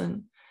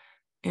person.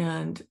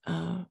 And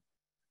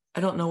I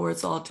don't know where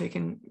it's all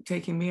taking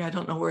me. I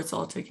don't know where it's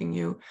all taking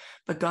you,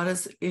 but God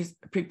is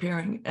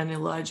preparing an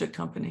Elijah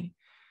company.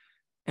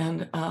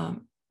 And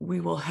we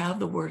will have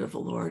the word of the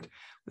Lord.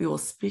 We will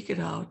speak it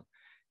out,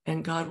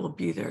 and God will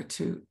be there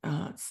to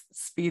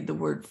speed the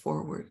word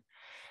forward.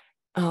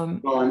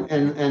 Well,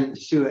 and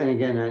Sue, and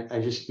again, I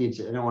just need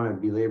to, I don't want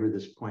to belabor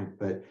this point,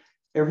 but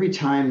every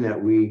time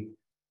that we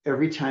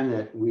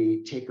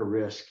take a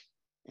risk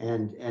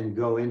and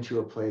go into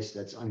a place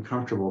that's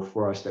uncomfortable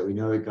for us, that we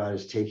know that God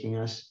is taking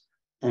us,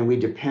 and we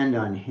depend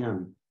on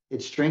him,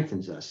 it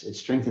strengthens us. It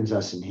strengthens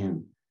us in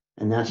him.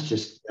 And that's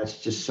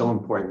just so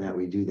important that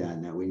we do that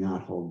and that we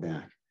not hold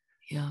back.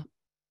 Yeah,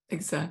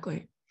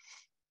 exactly.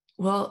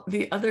 Well,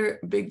 the other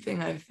big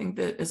thing I think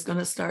that is going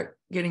to start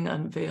getting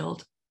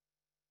unveiled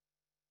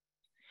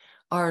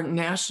are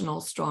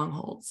national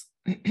strongholds.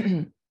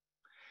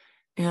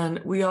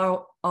 And we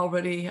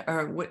already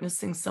are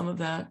witnessing some of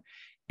that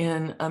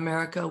in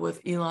America with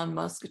Elon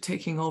Musk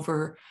taking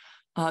over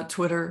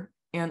Twitter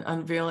and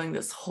unveiling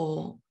this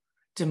whole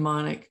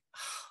demonic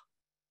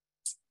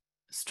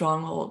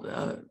stronghold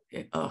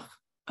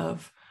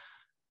of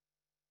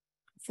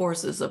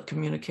forces of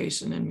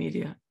communication and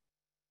media.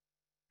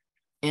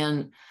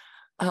 And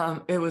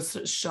it was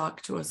a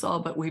shock to us all,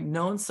 but we've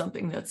known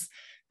something that's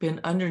been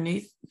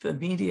underneath the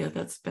media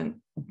that's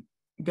been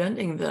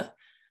bending the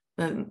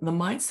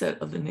mindset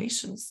of the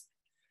nations.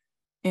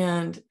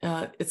 And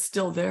it's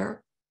still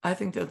there. I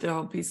think that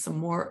there'll be some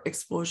more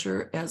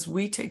exposure as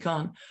we take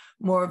on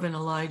more of an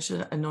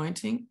Elijah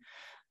anointing.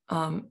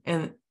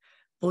 And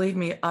believe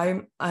me,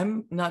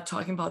 I'm not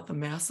talking about the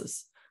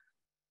masses.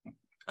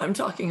 I'm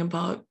talking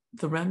about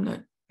the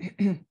remnant.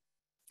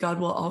 God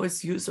will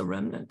always use a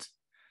remnant.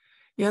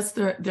 Yes,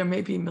 there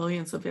may be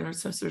millions of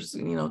intercessors,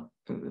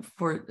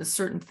 for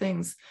certain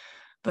things,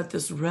 but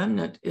this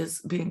remnant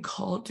is being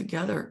called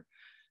together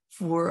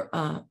for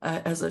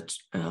as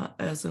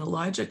an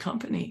Elijah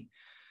company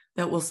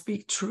that will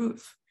speak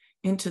truth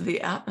into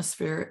the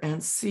atmosphere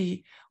and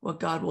see what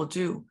God will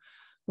do.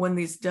 When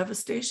these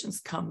devastations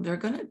come, they're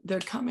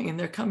coming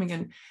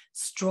in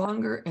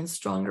stronger and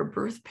stronger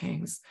birth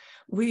pains.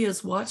 We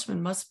as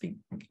watchmen must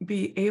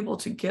be able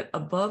to get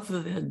above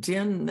the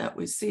din that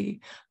we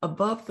see,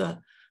 above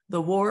the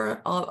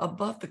war,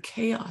 above the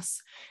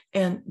chaos,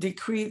 and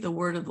decree the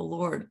word of the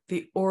Lord,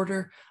 the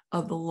order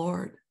of the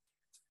Lord,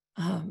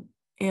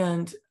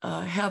 and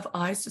have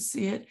eyes to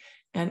see it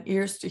and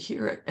ears to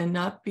hear it, and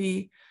not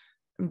be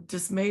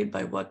dismayed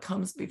by what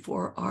comes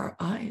before our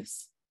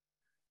eyes.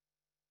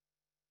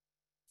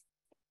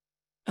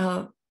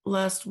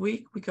 Last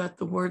week, we got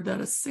the word that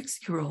a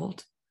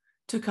 6-year-old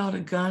took out a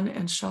gun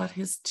and shot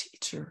his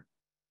teacher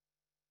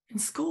in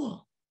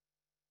school.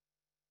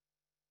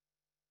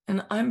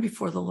 And I'm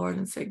before the Lord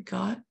and say,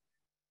 God,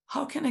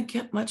 how can it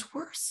get much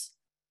worse?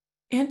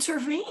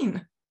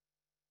 Intervene.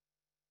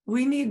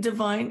 We need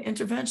divine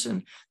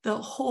intervention. The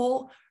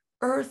whole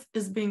earth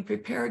is being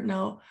prepared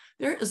now.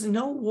 There is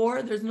no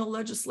war. There's no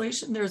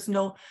legislation. There's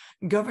no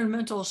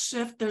governmental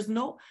shift. There's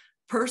no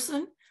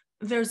person.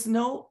 There's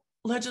no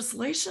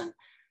legislation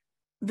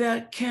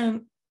that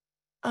can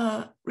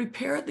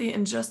repair the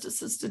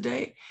injustices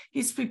today.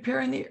 He's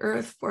preparing the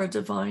earth for a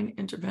divine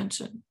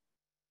intervention.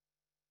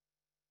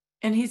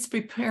 And he's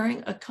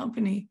preparing a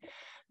company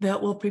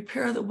that will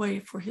prepare the way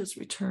for his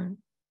return.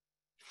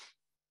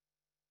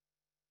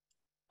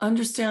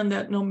 Understand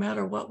that no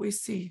matter what we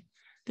see,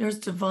 there's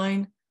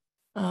divine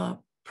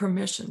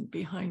permission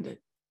behind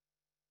it,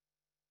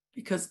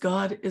 because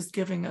God is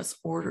giving us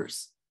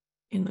orders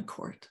in the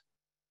court.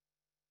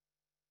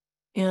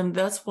 And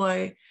that's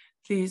why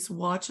these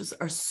watches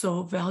are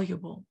so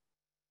valuable.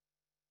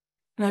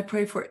 And I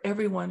pray for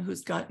everyone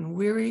who's gotten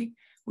weary,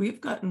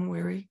 we've gotten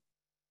weary,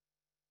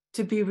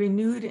 to be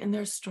renewed in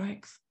their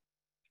strength,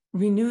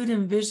 renewed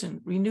in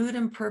vision, renewed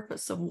in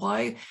purpose of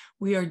why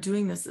we are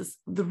doing this. Is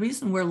the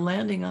reason we're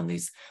landing on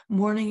these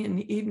morning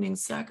and evening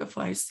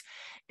sacrifice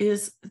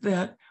is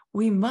that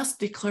we must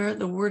declare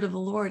the word of the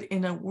Lord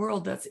in a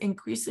world that's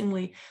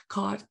increasingly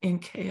caught in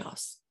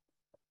chaos.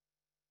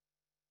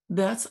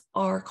 That's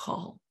our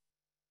call,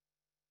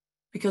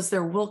 because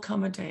there will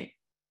come a day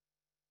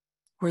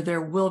where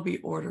there will be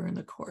order in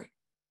the court.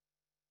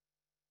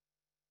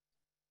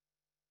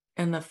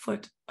 And the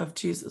foot of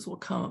Jesus will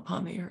come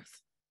upon the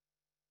earth.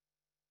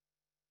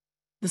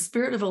 The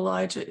spirit of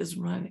Elijah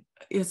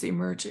is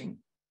emerging,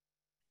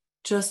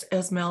 just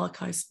as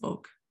Malachi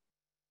spoke.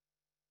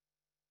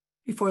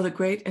 Before the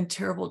great and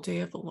terrible day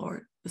of the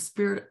Lord, the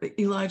spirit of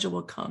Elijah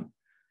will come,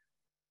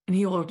 and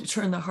he will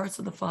turn the hearts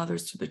of the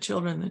fathers to the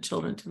children and the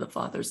children to the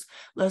fathers,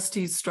 lest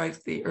he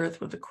strike the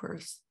earth with a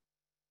curse.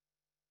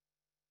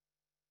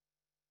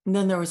 And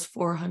then there was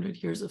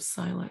 400 years of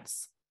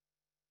silence.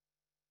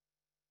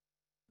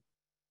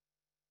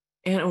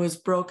 And it was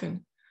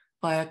broken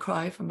by a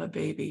cry from a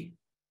baby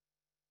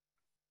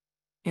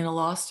in a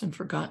lost and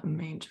forgotten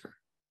manger.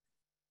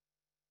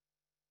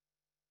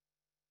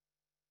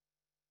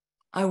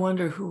 I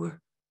wonder who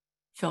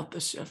felt the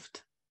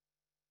shift.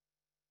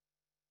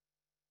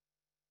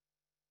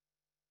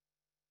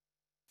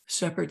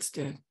 Shepherds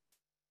did,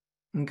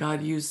 and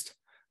God used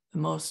the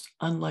most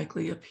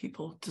unlikely of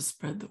people to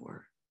spread the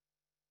word.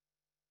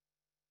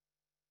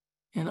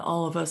 And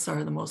all of us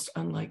are the most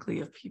unlikely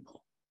of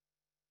people.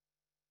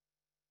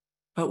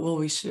 But will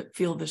we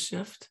feel the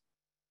shift?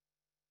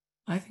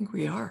 I think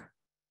we are.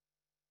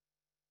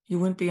 You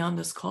wouldn't be on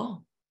this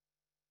call.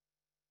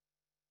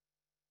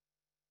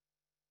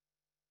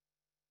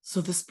 So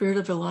the spirit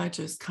of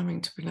Elijah is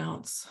coming to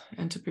pronounce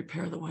and to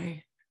prepare the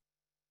way.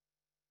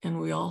 And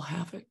we all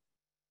have it.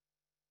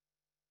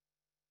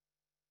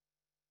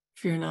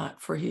 Fear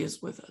not, for he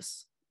is with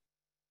us.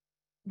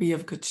 Be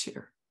of good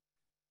cheer.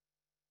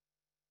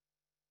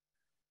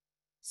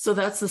 So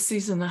that's the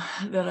season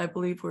that I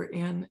believe we're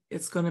in.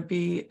 It's going to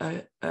be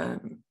a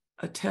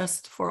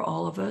test for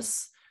all of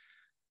us.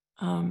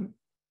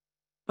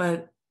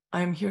 But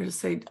I'm here to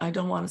say I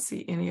don't want to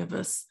see any of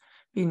us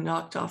be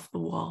knocked off the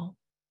wall.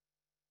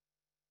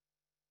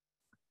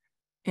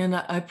 And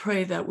I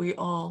pray that we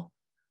all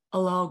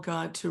allow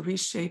God to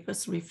reshape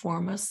us,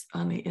 reform us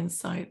on the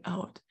inside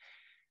out.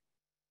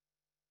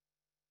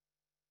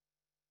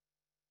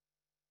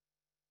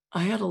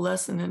 I had a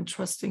lesson in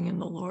trusting in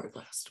the Lord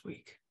last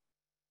week.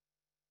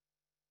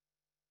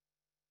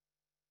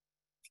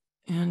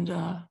 And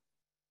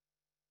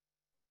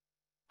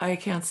I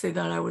can't say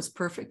that I was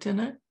perfect in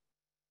it,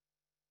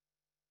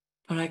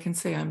 but I can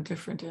say I'm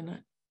different in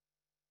it.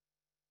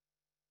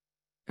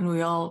 And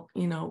we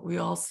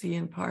all see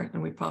in part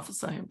and we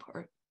prophesy in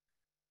part.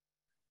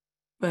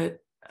 But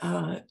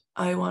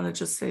I want to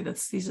just say that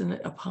season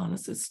upon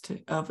us is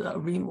of a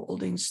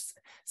remolding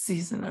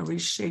season, a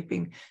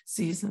reshaping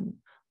season.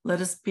 Let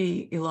us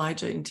be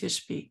Elijah and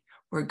Tishbe,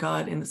 where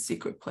God in the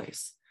secret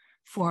place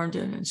formed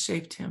him and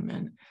shaped him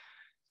and,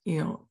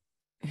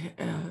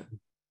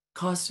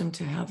 caused him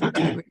to have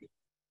integrity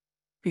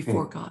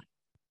before God.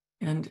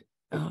 And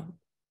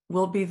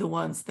we'll be the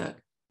ones that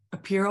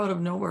appear out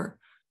of nowhere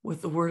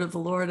with the word of the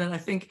Lord. And I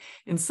think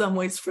in some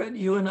ways, Fred,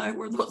 you and I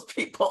were those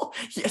people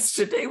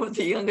yesterday with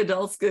the young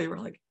adults. They were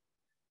like,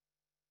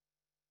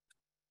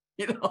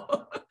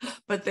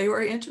 but they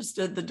were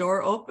interested. The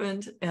door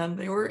opened and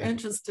they were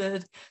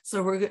interested.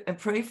 So we're going to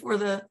pray for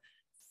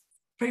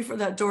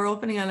that door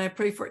opening. And I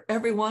pray for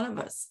every one of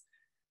us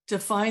to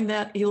find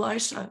that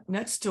Elisha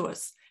next to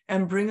us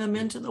and bring them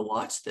into the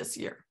watch this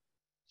year.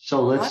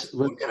 So let's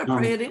we're going to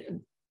pray it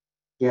in.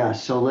 Yeah.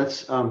 So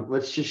let's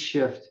just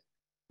shift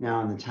now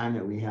in the time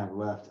that we have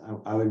left.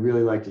 I would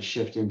really like to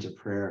shift into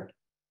prayer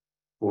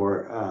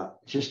for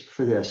just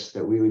for this,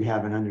 that we would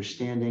have an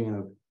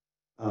understanding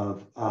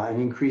of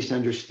an increased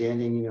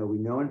understanding. We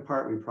know in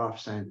part, we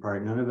prophesy in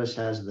part. None of us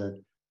has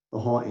the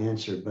whole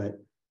answer, but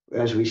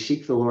as we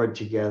seek the Lord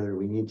together,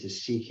 we need to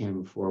seek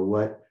him for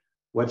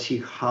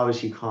how is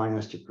he calling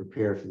us to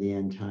prepare for the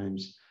end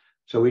times.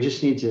 So we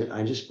just need to,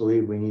 I just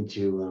believe we need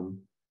to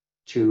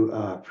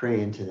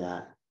pray into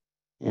that.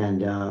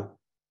 And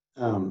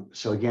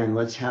so again,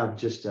 let's have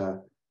just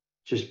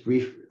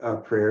brief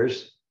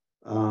prayers.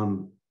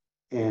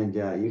 And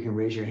you can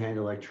raise your hand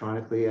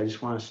electronically. I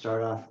just want to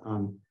start off.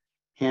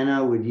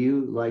 Hannah, would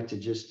you like to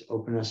just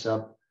open us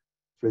up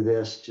for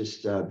this?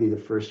 Just be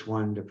the first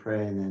one to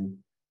pray, and then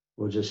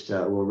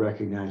we'll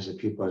recognize the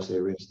people as they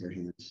raise their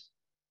hands.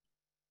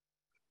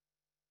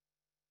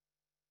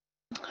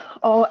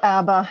 Oh,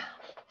 Abba,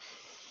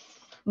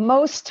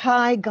 Most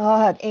High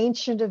God,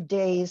 Ancient of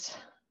Days,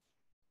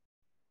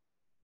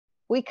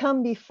 we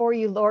come before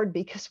you, Lord,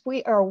 because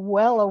we are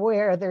well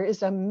aware there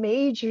is a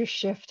major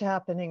shift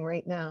happening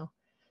right now.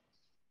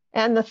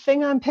 And the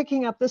thing I'm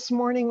picking up this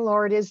morning,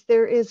 Lord, is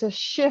there is a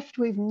shift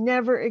we've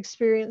never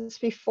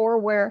experienced before,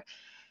 where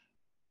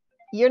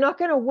you're not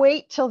going to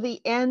wait till the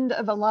end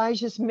of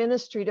Elijah's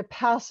ministry to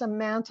pass a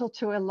mantle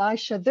to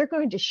Elisha. They're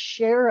going to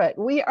share it.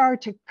 We are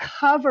to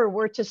cover,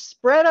 we're to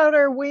spread out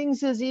our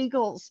wings as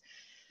eagles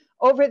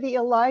over the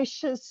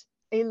Elishas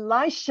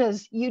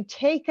you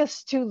take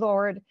us to,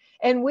 Lord.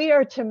 And we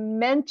are to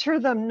mentor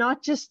them,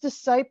 not just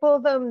disciple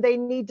them. They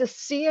need to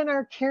see in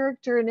our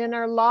character and in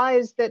our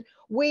lives that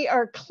we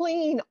are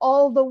clean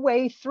all the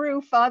way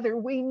through, Father.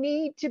 We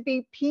need to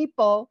be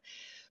people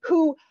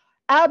who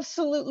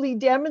absolutely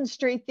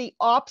demonstrate the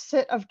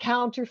opposite of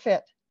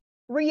counterfeit.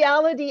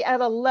 Reality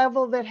at a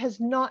level that has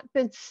not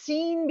been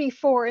seen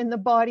before in the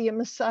body of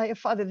Messiah,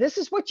 Father. This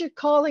is what you're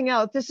calling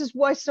out. This is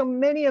why so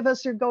many of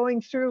us are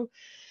going through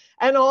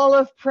an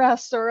olive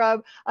press or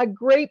a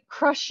grape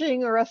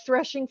crushing or a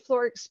threshing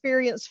floor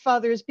experience,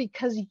 Father, is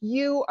because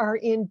you are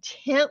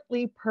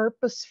intently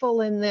purposeful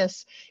in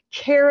this.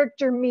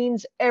 Character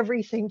means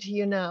everything to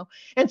you now.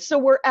 And so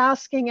we're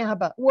asking,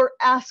 Abba, we're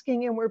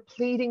asking and we're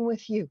pleading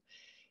with you.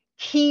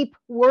 Keep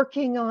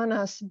working on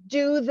us.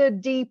 Do the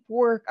deep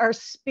work. Our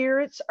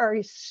spirits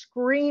are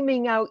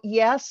screaming out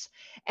yes.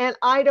 And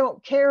I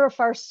don't care if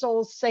our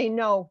souls say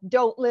no.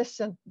 Don't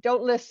listen.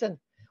 Don't listen.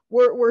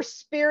 We're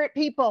spirit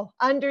people.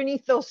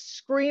 Underneath those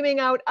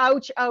screaming out,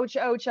 ouch, ouch,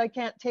 ouch, I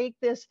can't take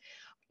this,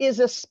 is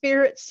a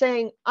spirit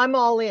saying, I'm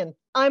all in.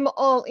 I'm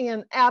all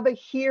in. Abba,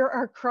 hear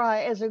our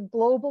cry as a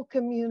global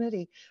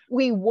community.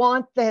 We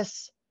want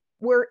this.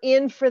 We're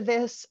in for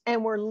this,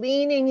 and we're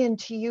leaning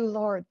into you,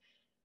 Lord.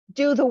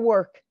 Do the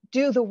work,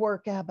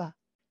 Abba,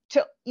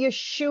 to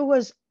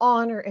Yeshua's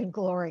honor and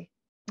glory.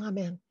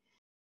 Amen.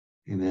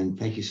 Amen.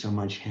 Thank you so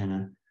much,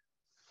 Hannah.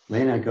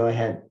 Lena, go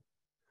ahead.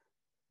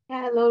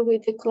 Yeah, Lord, we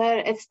declare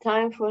it's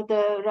time for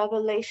the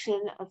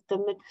revelation of the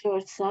mature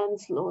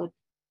sons, Lord.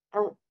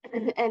 And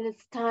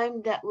it's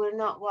time that we're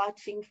not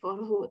watching for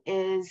who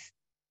is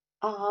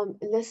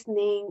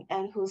listening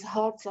and whose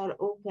hearts are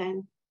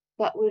open,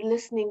 but we're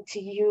listening to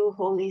you,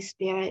 Holy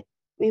Spirit.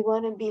 We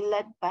want to be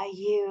led by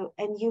you,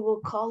 and you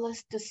will call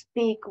us to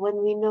speak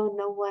when we know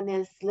no one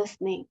is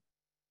listening.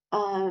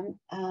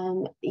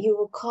 You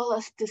will call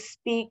us to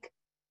speak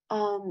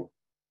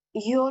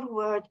your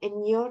word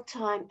in your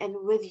time and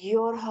with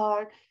your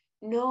heart.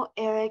 No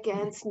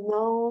arrogance,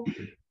 no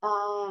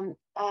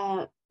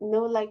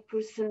like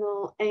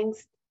personal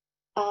angst,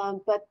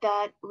 but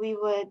that we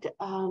would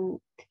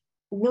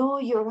know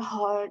your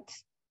heart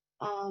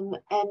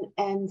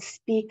and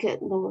speak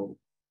it, Lord.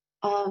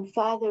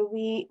 Father,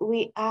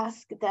 we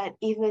ask that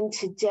even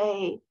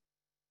today,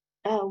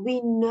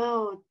 we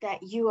know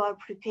that you are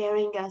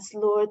preparing us,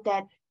 Lord,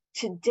 that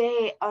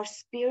today our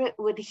spirit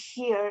would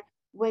hear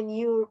when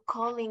you're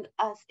calling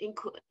us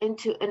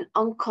into an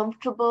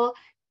uncomfortable,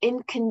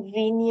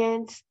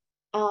 inconvenient,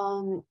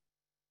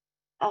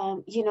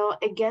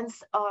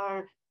 against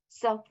our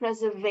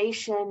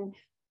self-preservation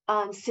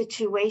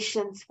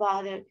situations,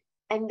 Father,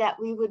 and that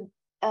we would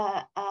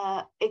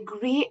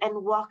agree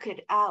and walk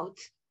it out.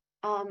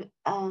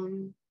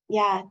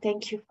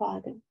 Thank you,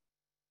 Father.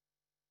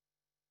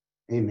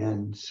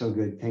 Amen. So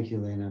good. Thank you,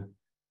 Lena.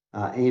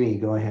 Amy,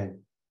 go ahead.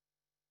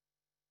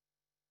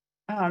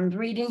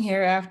 Reading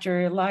here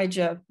after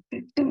Elijah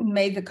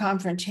made the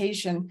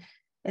confrontation,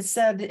 it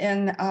said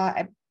in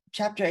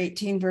chapter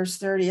 18, verse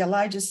 30,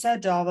 Elijah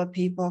said to all the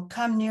people,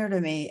 "Come near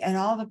to me." And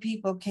all the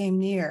people came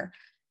near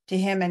to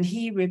him, and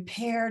he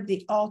repaired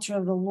the altar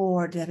of the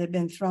Lord that had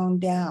been thrown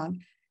down.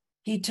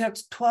 He took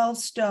 12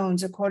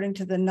 stones according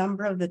to the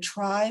number of the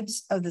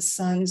tribes of the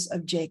sons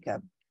of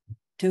Jacob,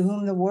 to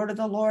whom the word of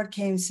the Lord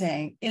came,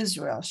 saying,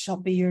 Israel shall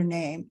be your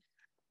name.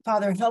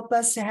 Father, help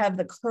us to have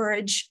the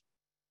courage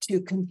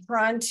to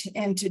confront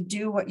and to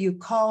do what you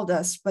called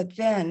us. But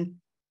then,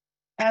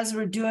 as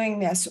we're doing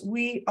this,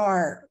 we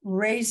are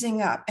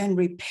raising up and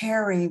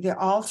repairing the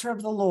altar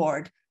of the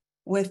Lord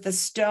with the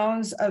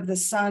stones of the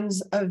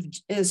sons of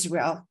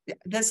Israel.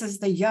 This is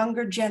the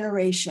younger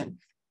generation,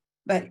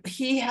 but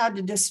he had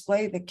to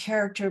display the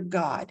character of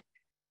God.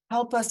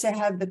 Help us to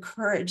have the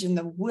courage and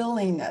the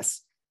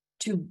willingness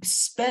to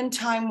spend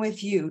time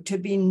with you, to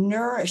be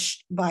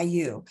nourished by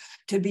you,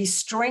 to be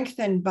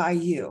strengthened by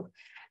you,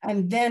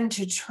 and then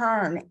to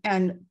turn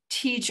and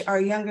teach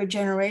our younger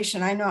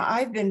generation. I know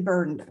I've been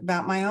burdened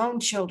about my own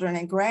children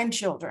and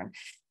grandchildren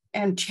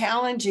and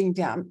challenging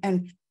them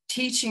and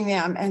teaching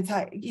them, and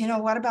thought,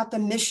 what about the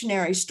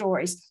missionary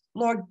stories?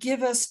 Lord,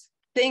 give us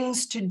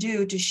things to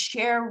do to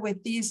share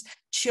with these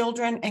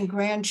children and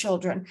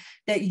grandchildren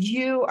that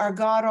you are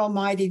God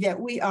Almighty, that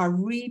we are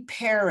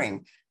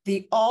repairing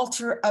the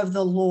altar of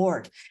the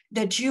Lord,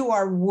 that you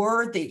are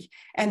worthy,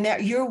 and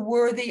that you're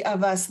worthy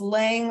of us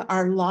laying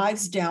our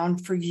lives down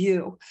for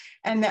you.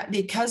 And that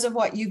because of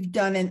what you've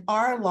done in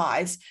our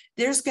lives,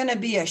 there's going to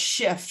be a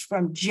shift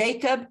from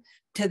Jacob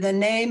to the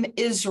name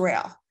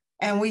Israel.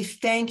 And we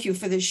thank you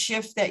for the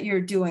shift that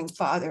you're doing,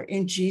 Father,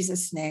 in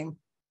Jesus' name.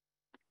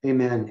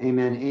 Amen.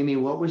 Amen. Amy,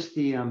 what was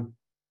the,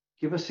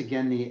 give us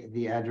again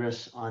the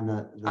address on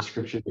the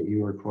scripture that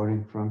you were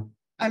quoting from?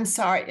 I'm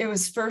sorry, it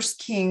was 1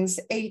 Kings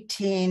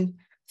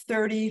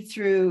 18:30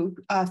 through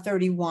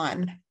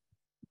 31.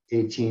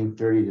 18:30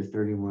 to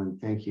 31.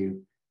 Thank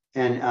you.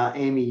 And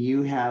Amy,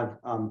 you have,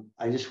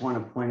 I just want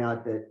to point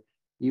out that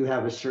you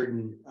have a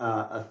certain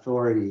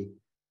authority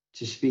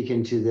to speak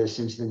into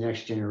the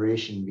next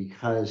generation,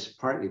 because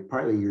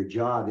partly your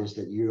job is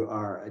that you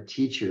are a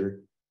teacher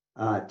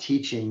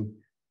teaching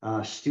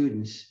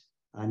students,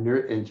 and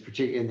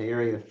particularly in the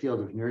area of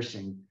field of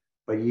nursing,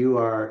 but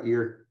you're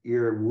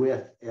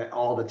with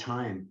all the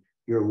time.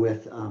 You're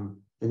with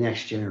the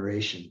next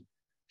generation.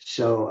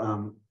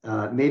 So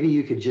maybe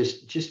you could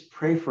just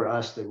pray for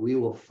us that we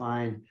will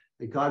find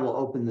that God will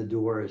open the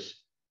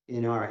doors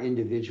in our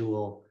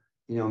individual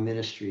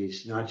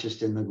ministries, not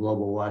just in the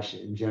Global Watch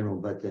in general,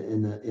 but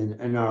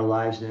in our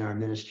lives and in our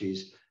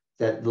ministries,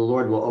 that the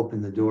Lord will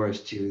open the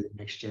doors to the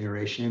next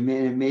generation.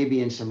 And it may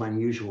be in some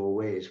unusual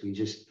ways.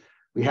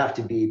 We have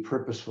to be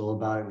purposeful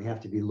about it. We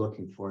have to be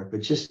looking for it.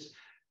 But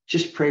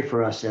just pray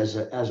for us as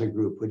a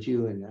group, would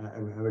you? And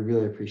I would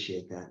really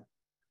appreciate that.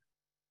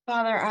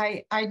 Father,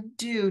 I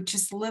do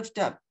just lift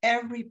up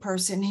every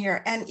person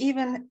here, and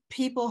even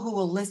people who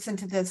will listen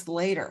to this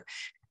later,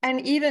 and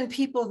even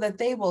people that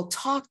they will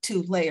talk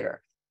to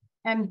later,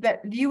 and that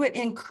you would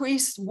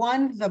increase,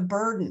 the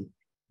burden,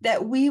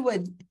 that we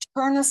would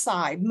turn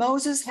aside.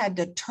 Moses had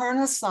to turn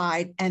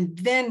aside, and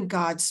then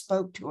God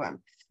spoke to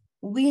him.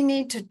 We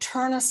need to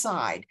turn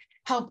aside.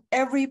 Help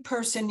every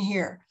person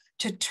here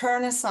to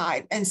turn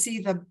aside and see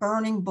the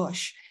burning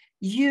bush.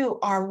 You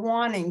are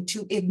wanting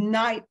to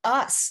ignite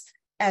us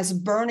as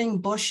burning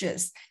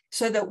bushes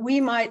so that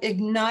we might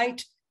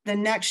ignite the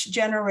next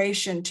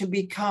generation to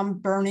become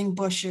burning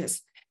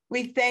bushes.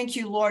 We thank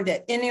you, Lord,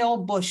 that any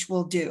old bush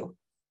will do.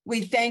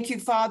 We thank you,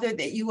 Father,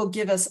 that you will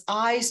give us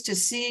eyes to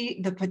see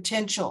the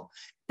potential,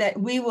 that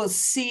we will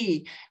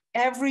see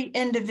every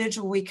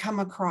individual we come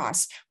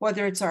across,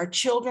 whether it's our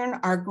children,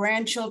 our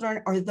grandchildren,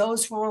 or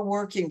those who are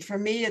working. For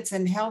me, it's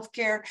in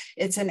healthcare,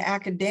 it's in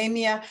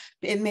academia,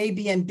 it may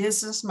be in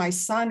business. My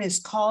son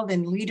is called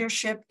in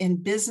leadership, in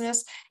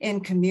business, in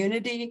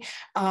community,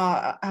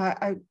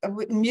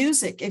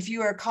 music. If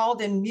you are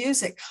called in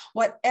music,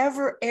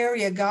 whatever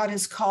area God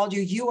has called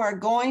you, you are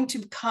going to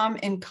come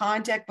in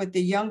contact with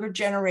the younger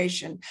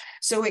generation.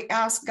 So we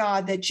ask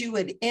God that you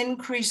would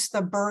increase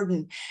the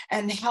burden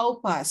and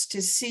help us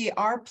to see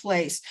our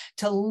place,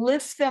 to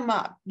lift them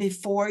up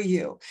before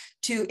you,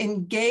 to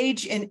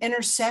engage in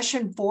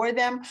intercession for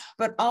them,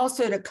 but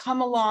also to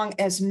come along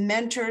as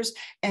mentors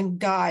and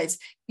guides.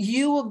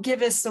 You will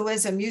give us the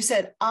wisdom. You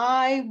said,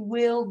 I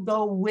will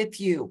go with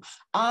you.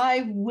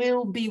 I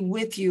will be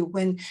with you.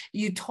 When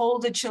you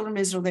told the children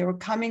of Israel they were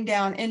coming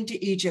down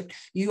into Egypt,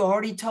 you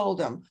already told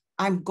them,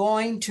 I'm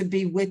going to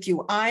be with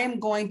you. I am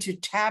going to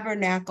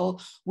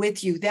tabernacle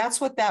with you. That's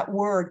what that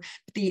word,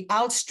 the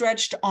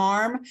outstretched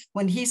arm,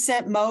 when he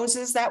sent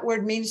Moses, that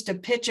word means to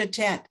pitch a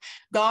tent.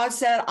 God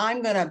said,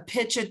 I'm going to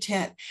pitch a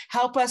tent.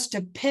 Help us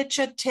to pitch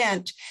a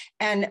tent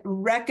and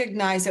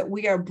recognize that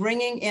we are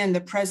bringing in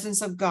the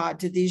presence of God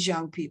to these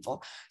young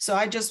people. So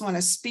I just want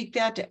to speak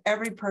that to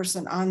every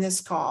person on this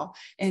call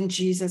in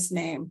Jesus'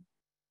 name.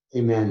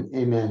 Amen.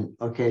 Amen.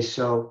 Okay.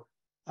 So,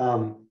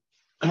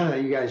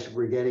 you guys,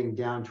 we're getting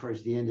down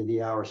towards the end of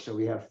the hour, so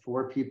we have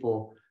 4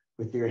 people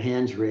with their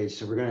hands raised.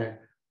 So we're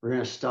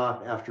gonna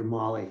stop after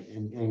Molly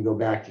and go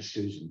back to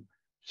Susan.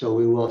 So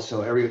we will.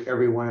 So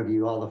every one of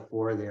you, all the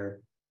 4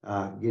 there,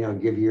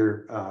 give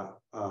your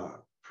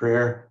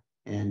prayer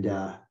and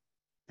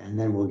and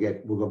then we'll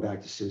go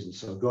back to Susan.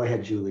 So go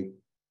ahead, Julie.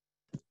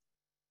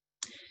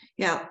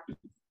 Yeah,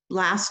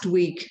 last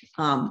week,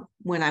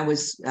 when I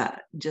was,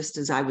 just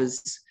as I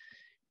was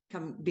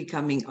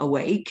becoming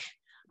awake,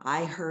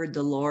 I heard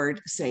the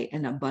Lord say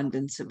an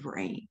abundance of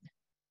rain.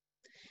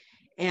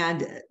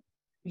 And,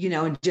 you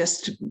know,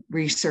 just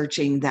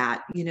researching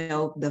that, you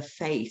know, the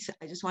faith,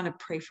 I just want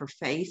to pray for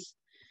faith,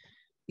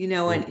 you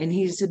know, and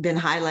he's been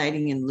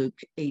highlighting in Luke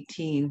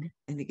 18,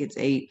 I think it's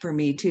 8 for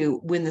me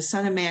too. When the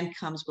Son of Man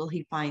comes, will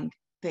he find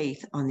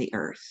faith on the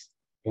earth?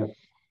 Yep.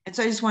 And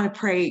so I just want to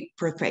pray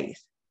for faith.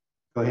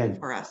 Go ahead.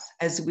 For us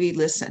as we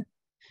listen,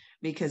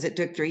 because it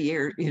took 3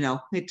 years, you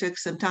know, it took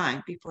some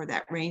time before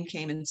that rain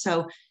came. And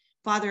so,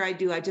 Father, I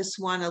just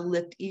want to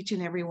lift each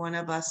and every one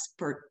of us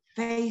for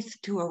faith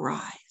to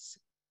arise.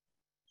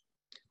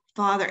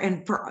 Father,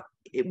 and for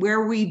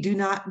where we do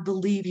not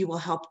believe, you will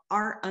help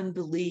our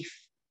unbelief,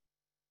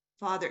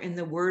 Father, in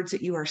the words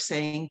that you are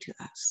saying to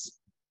us.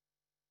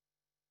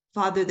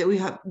 Father,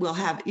 that will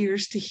have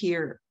ears to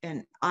hear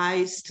and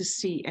eyes to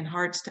see and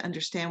hearts to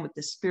understand what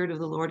the Spirit of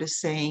the Lord is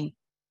saying,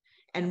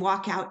 and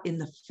walk out in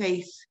the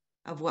faith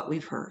of what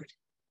we've heard.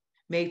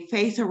 May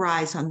faith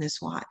arise on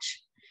this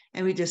watch.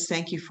 And we just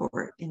thank you for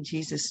it in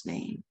Jesus'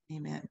 name.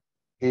 Amen.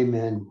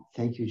 Amen.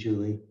 Thank you,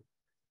 Julie.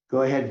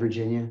 Go ahead,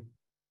 Virginia.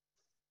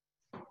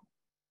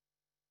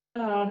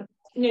 You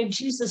know,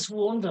 Jesus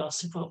warned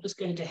us of what was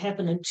going to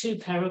happen in 2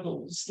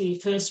 parables. The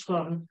first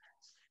one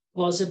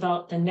was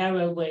about the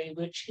narrow way,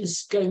 which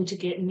is going to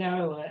get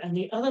narrower. And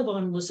the other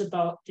one was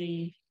about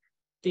the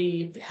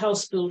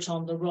house built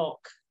on the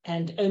rock.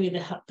 And only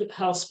the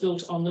house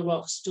built on the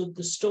rock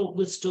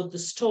withstood the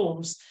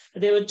storms.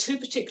 There are 2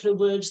 particular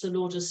words the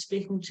Lord is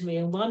speaking to me,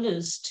 and one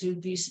is to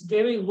be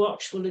very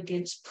watchful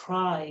against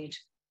pride.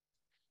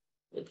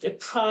 The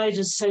pride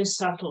is so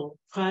subtle.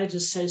 Pride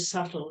is so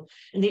subtle.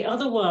 And the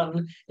other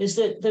one is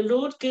that the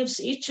Lord gives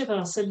each of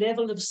us a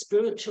level of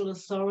spiritual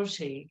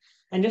authority.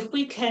 And if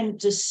we can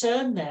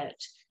discern that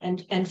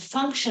and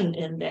function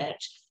in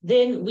that,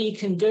 then we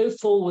can go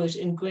forward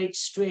in great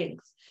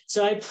strength.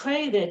 So I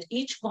pray that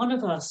each one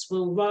of us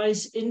will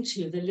rise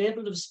into the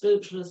level of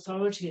spiritual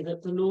authority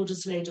that the Lord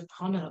has laid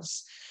upon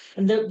us,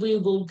 and that we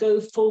will go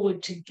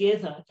forward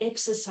together,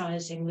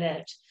 exercising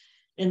that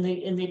in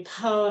the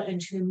power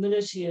and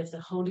humility of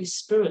the Holy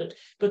Spirit.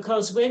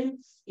 Because when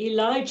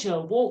Elijah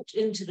walked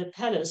into the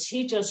palace,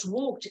 he just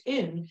walked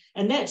in,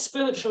 and that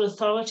spiritual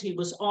authority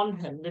was on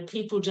him. The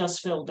people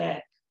just fell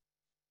back.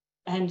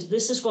 And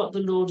this is what the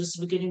Lord is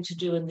beginning to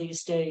do in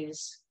these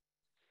days.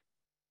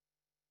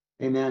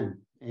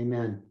 Amen.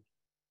 Amen.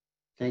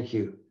 Thank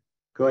you.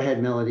 Go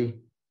ahead, Melody.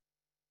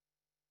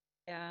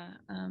 Yeah.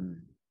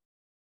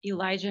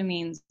 Elijah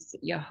means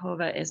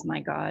Jehovah is my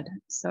God.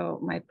 So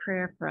my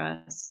prayer for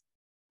us,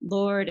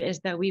 Lord, is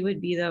that we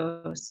would be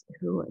those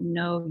who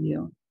know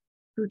you,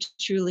 who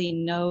truly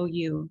know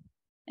you,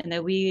 and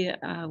that we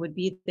would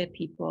be the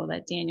people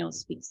that Daniel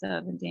speaks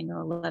of in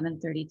Daniel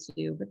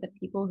 11:32, but the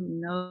people who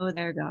know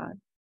their God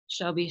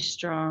shall be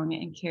strong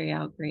and carry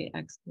out great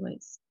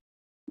exploits.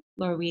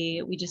 Lord,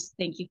 we just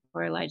thank you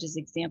for Elijah's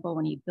example.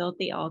 When he built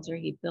the altar,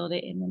 he built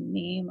it in the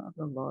name of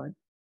the Lord.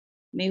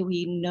 May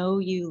we know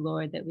you,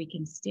 Lord, that we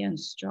can stand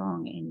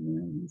strong in you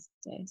in these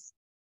days.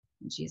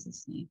 In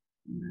Jesus' name,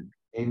 amen.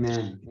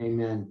 Amen.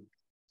 Amen.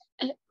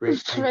 Great.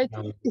 Fred,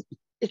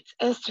 it's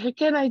Esther.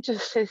 Can I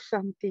just say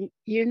something?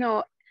 You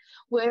know,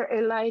 where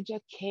Elijah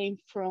came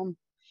from,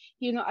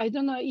 you know, I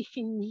don't know if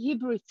in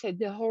Hebrew it said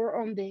the whore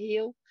on the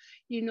hill,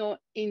 you know,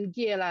 in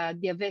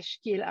Gilad, Yavesh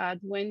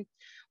Gilad,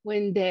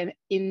 when they're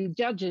in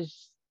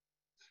Judges.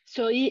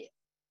 So I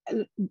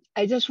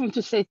just want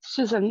to say,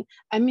 Susan,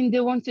 I mean,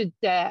 they wanted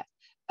to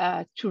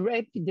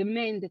rape the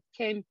man that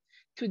came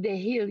to the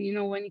hill, you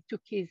know, when he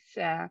took his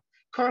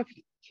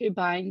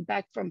concubine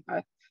back from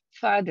her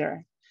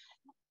father.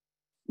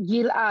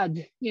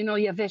 Gilad, you know,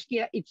 Yavesh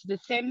Gilad, it's the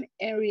same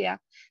area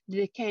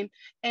they came.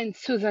 And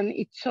Susan,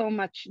 it's so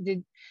much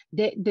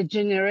the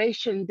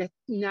generation that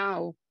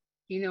now,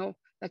 you know,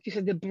 like you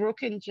said, the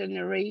broken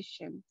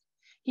generation.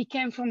 He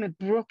came from a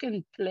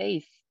broken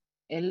place.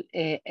 Elijah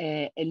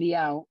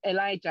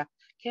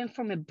came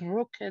from a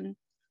broken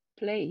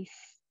place,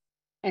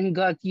 and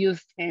God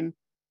used him.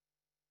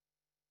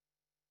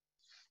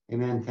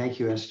 Amen.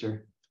 Thank you,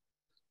 Esther.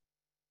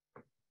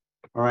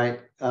 All right,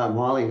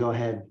 Molly, go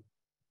ahead.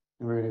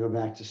 And we're going to go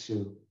back to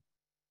Sue.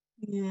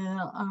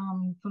 Yeah,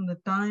 from the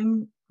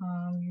time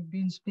you've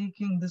been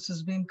speaking, this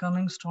has been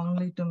coming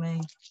strongly to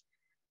me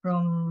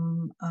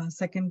from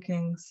 2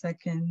 Kings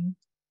 2.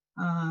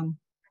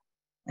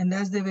 And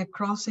as they were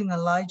crossing,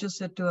 Elijah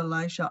said to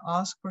Elisha,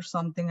 ask for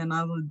something and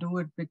I will do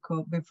it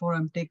before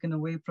I'm taken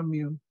away from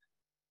you.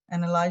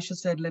 And Elisha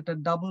said, let a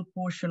double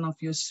portion of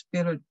your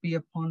spirit be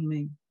upon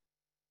me.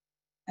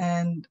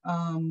 And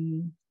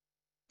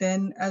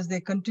then as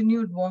they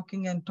continued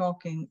walking and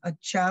talking, a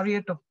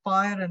chariot of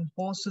fire and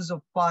horses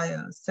of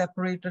fire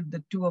separated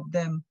the two of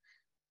them.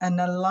 And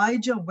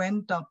Elijah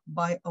went up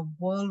by a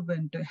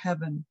whirlwind to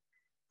heaven.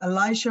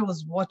 Elisha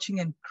was watching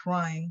and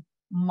crying,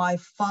 my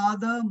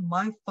father,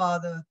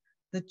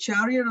 the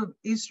chariot of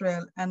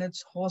Israel and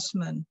its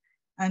horsemen,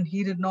 and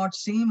he did not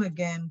see him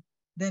again.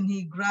 Then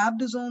he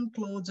grabbed his own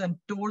clothes and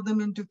tore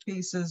them into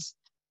pieces.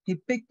 He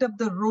picked up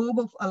the robe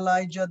of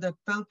Elijah that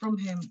fell from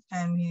him,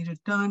 and he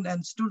returned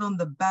and stood on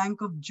the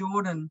bank of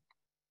Jordan.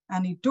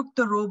 And he took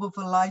the robe of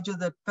Elijah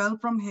that fell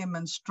from him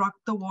and struck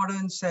the water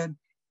and said,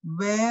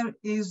 "Where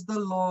is the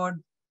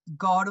Lord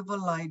God of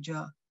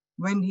Elijah?"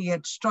 When he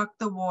had struck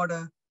the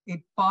water,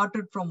 it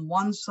parted from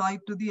one side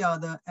to the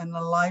other, and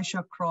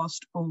Elisha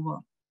crossed over.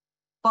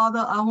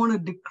 Father, I want to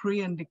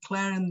decree and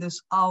declare in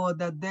this hour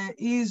that there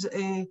is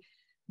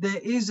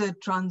a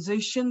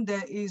transition,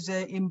 there is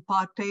an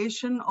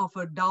impartation of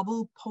a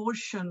double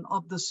portion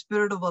of the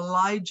spirit of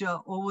Elijah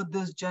over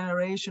this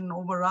generation,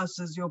 over us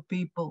as your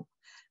people.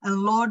 And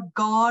Lord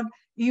God,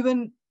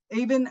 even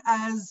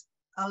as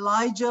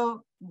Elijah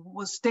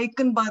was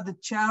taken by the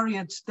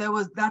chariots, that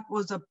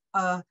was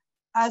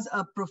as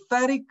a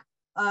prophetic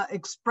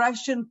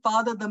expression,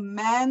 Father, the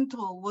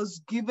mantle was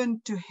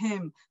given to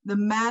him. The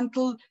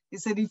mantle, he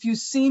said, if you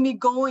see me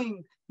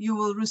going, you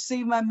will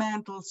receive my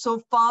mantle.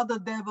 So Father,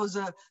 there was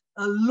a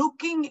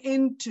looking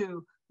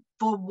into,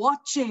 for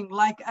watching,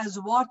 like as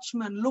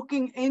watchmen,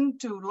 looking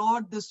into,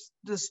 Lord, this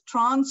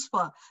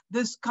transfer,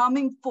 this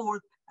coming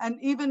forth. And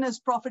even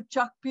as Prophet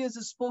Chuck Pierce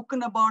has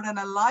spoken about an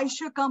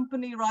Elisha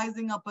company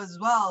rising up as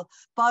well,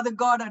 Father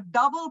God, a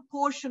double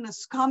portion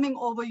is coming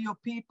over your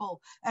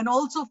people. And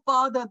also,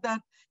 Father,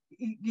 that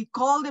he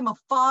called him a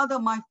father,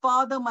 my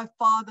father, my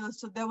father.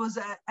 So there was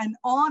an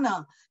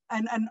honor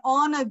and an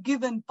honor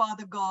given,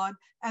 Father God.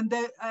 And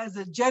there, as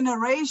a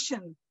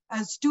generation,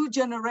 as two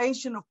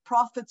generations of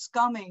prophets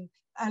coming,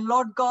 and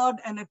Lord God,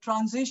 and a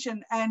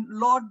transition. And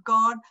Lord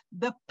God,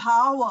 the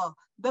power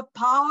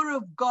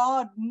of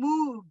God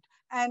moved.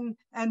 And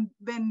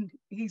when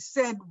he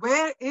said,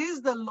 "Where is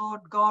the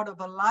Lord God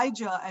of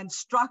Elijah?" and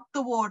struck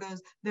the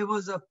waters, there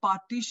was a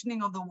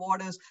partitioning of the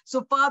waters.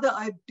 So Father,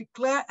 I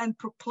declare and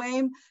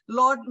proclaim,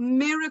 Lord,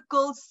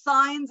 miracles,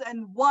 signs,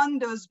 and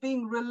wonders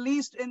being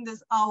released in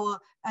this hour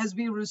as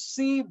we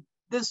receive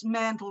this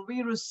mantle.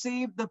 We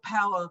receive the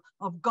power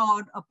of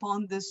God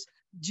upon this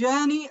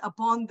journey,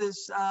 upon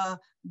this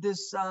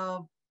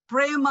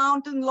prayer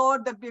mountain,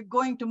 Lord, that we're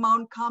going to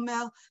Mount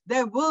Carmel.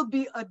 There will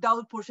be a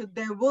double portion.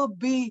 There will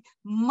be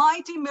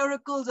mighty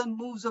miracles and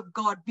moves of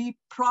God. We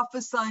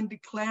prophesy and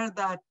declare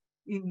that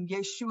in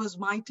Yeshua's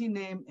mighty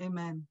name.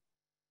 Amen.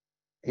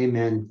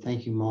 Amen.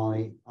 Thank you,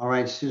 Molly. All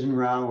right, Susan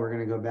Rowe, we're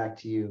going to go back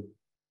to you.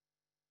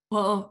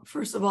 Well,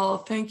 first of all,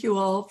 thank you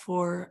all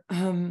for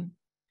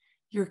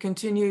your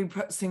continued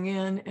pressing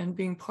in and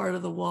being part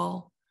of the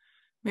wall.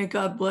 May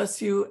God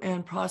bless you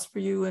and prosper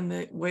you in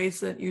the ways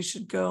that you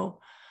should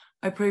go.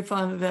 I pray,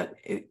 Father, that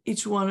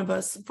each one of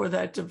us for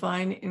that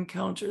divine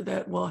encounter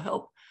that will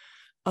help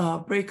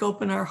break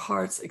open our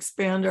hearts,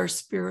 expand our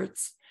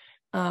spirits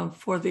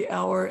for the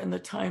hour and the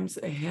times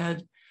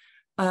ahead.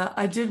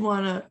 I did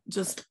want to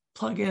just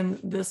plug in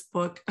this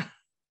book,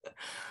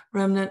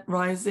 Remnant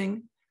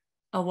Rising,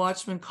 A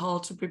Watchman Call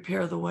to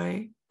Prepare the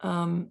Way.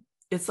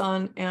 It's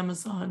on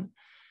Amazon,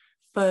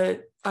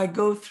 but I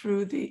go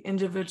through the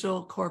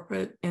individual,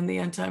 corporate, and the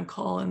end time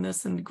call in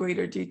this in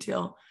greater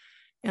detail.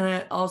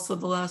 And also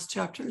the last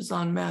chapter is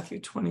on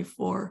Matthew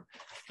 24,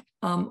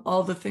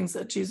 all the things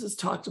that Jesus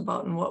talked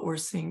about and what we're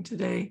seeing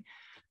today.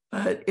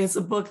 But it's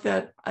a book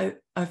that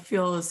I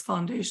feel is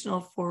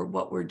foundational for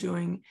what we're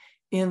doing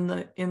in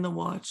the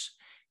watch,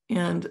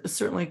 and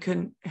certainly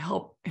can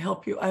help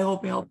you. I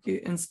hope help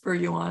you and spur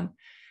you on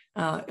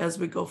as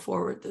we go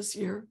forward this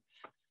year.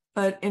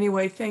 But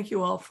anyway, thank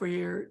you all for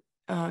your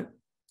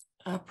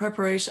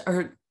preparation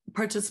or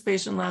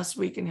participation last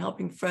week in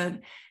helping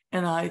Fred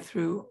and I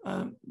through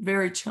a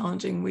very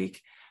challenging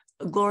week,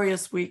 a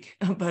glorious week,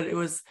 but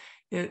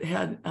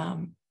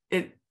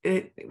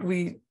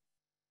we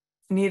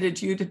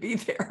needed you to be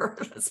there.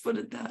 Let's put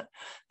it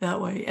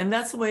that way. And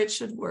that's the way it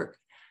should work.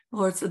 The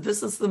Lord said,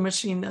 this is the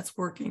machine that's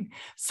working.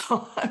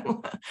 So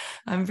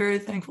I'm very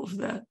thankful for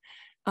that.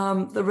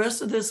 The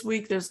rest of this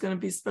week, there's going to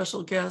be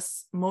special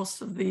guests.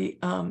 Most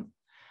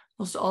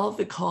all of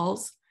the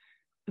calls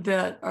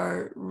that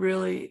are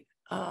really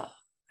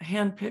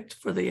handpicked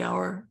for the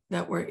hour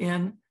that we're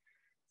in.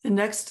 The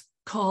next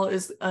call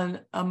is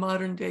a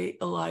modern day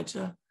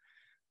Elijah.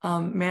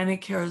 Manny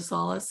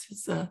Carrizales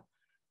is a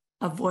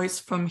voice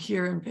from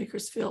here in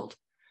Bakersfield.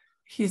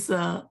 He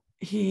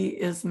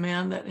is a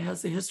man that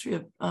has a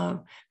history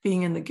of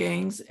being in the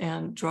gangs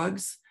and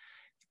drugs.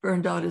 He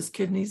burned out his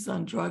kidneys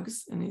on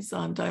drugs and he's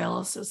on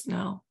dialysis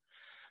now.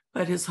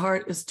 But his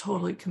heart is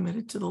totally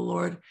committed to the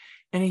Lord,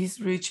 and he's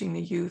reaching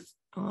the youth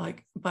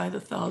like by the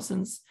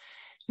thousands.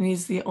 And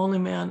he's the only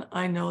man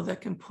I know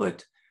that can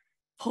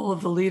pull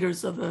the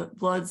leaders of the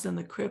Bloods and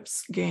the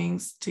Crips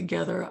gangs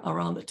together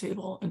around the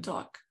table and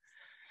talk.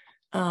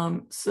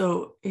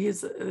 So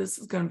this is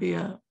going to be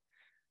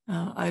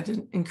I'd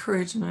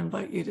encourage and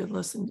invite you to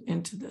listen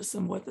into this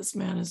and what this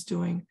man is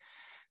doing.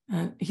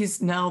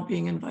 He's now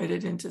being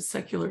invited into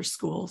secular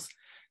schools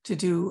to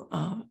do,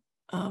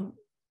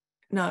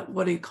 not,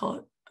 what do you call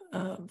it,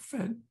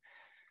 Fred?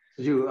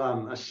 to do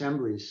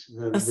assemblies.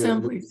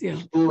 Assemblies, yeah.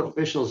 The school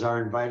officials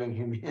are inviting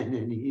him in,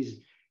 and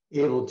he's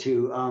able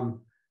to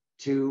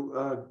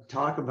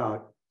talk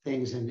about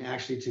things and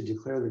actually to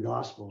declare the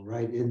gospel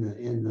right in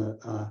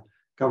the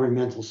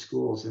governmental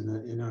schools,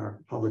 in our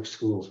public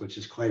schools, which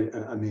is quite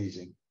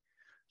amazing.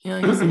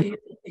 Yeah,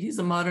 he's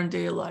a modern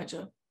day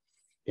Elijah.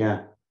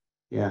 Yeah,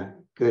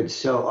 good.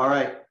 So, all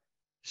right.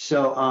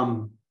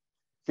 So,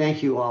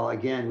 thank you all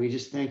again. We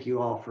just thank you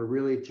all for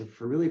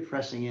really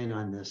pressing in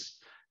on this.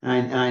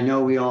 And I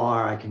know we all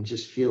are. I can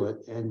just feel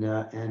it.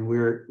 And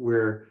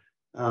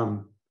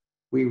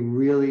we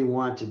really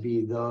want to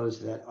be those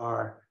that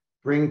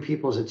bring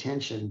people's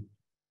attention,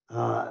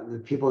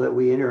 the people that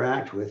we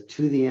interact with,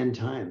 to the end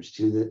times,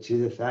 to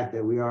the fact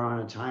that we are on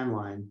a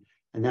timeline,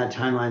 and that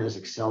timeline is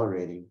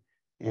accelerating,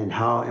 and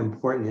how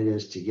important it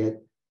is to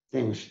get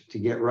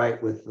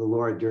right with the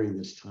Lord during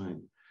this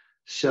time.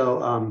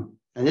 So,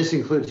 and this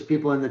includes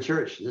people in the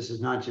church. This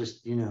is not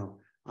just,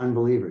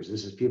 unbelievers.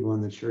 This is people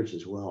in the church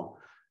as well,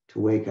 to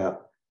wake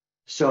up.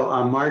 So,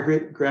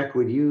 Margaret, Greg,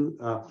 would you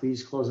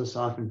please close us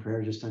off in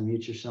prayer? Just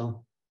unmute yourself.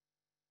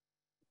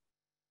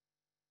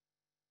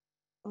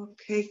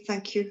 Okay,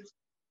 thank you.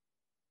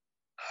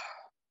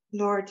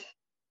 Lord,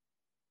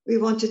 we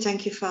want to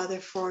thank you, Father,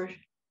 for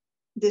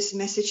this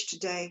message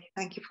today.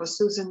 Thank you for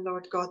Susan,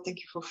 Lord God. Thank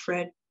you for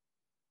Fred.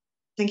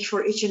 Thank you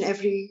for each and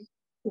every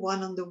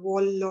one on the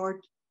wall,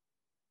 Lord.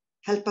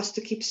 Help us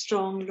to keep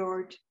strong,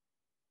 Lord.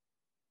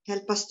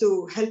 Help us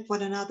to help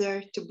one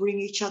another, to bring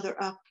each other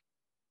up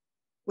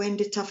when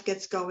the tough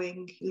gets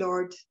going,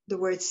 Lord. The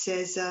word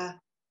says, the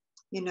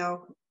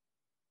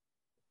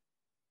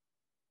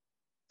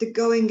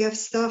going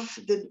gets tough.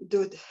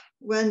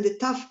 When the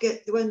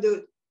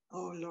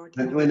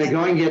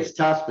going gets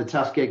tough, the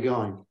tough get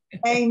going.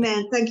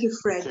 Amen. Thank you,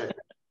 Fred.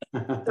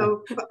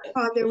 So,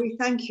 Father, we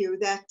thank you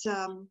that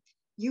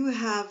you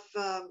have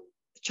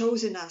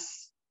chosen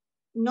us,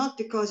 not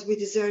because we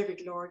deserve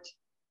it, Lord,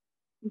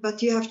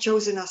 but you have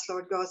chosen us,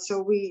 Lord God.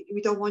 So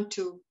we don't want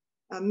to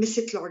miss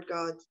it, Lord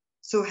God.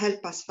 So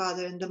help us,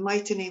 Father, in the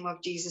mighty name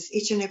of Jesus,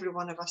 each and every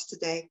one of us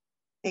today.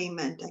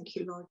 Amen. Thank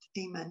you, Lord.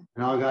 Amen.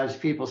 And all God's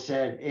people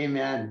said,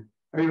 amen.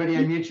 Everybody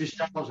unmute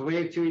yourselves,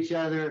 wave to each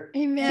other.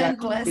 Amen.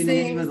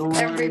 Blessings,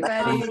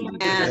 everybody.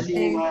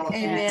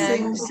 Amen.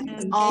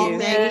 All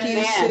thank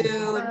you,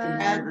 Sue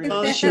and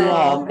Bless you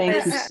all.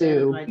 Thank you,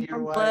 Sue.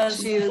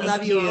 Sue,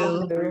 love you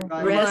all.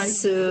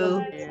 Rest,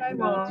 Sue.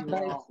 Love you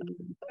all.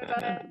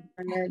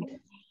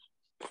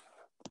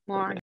 More.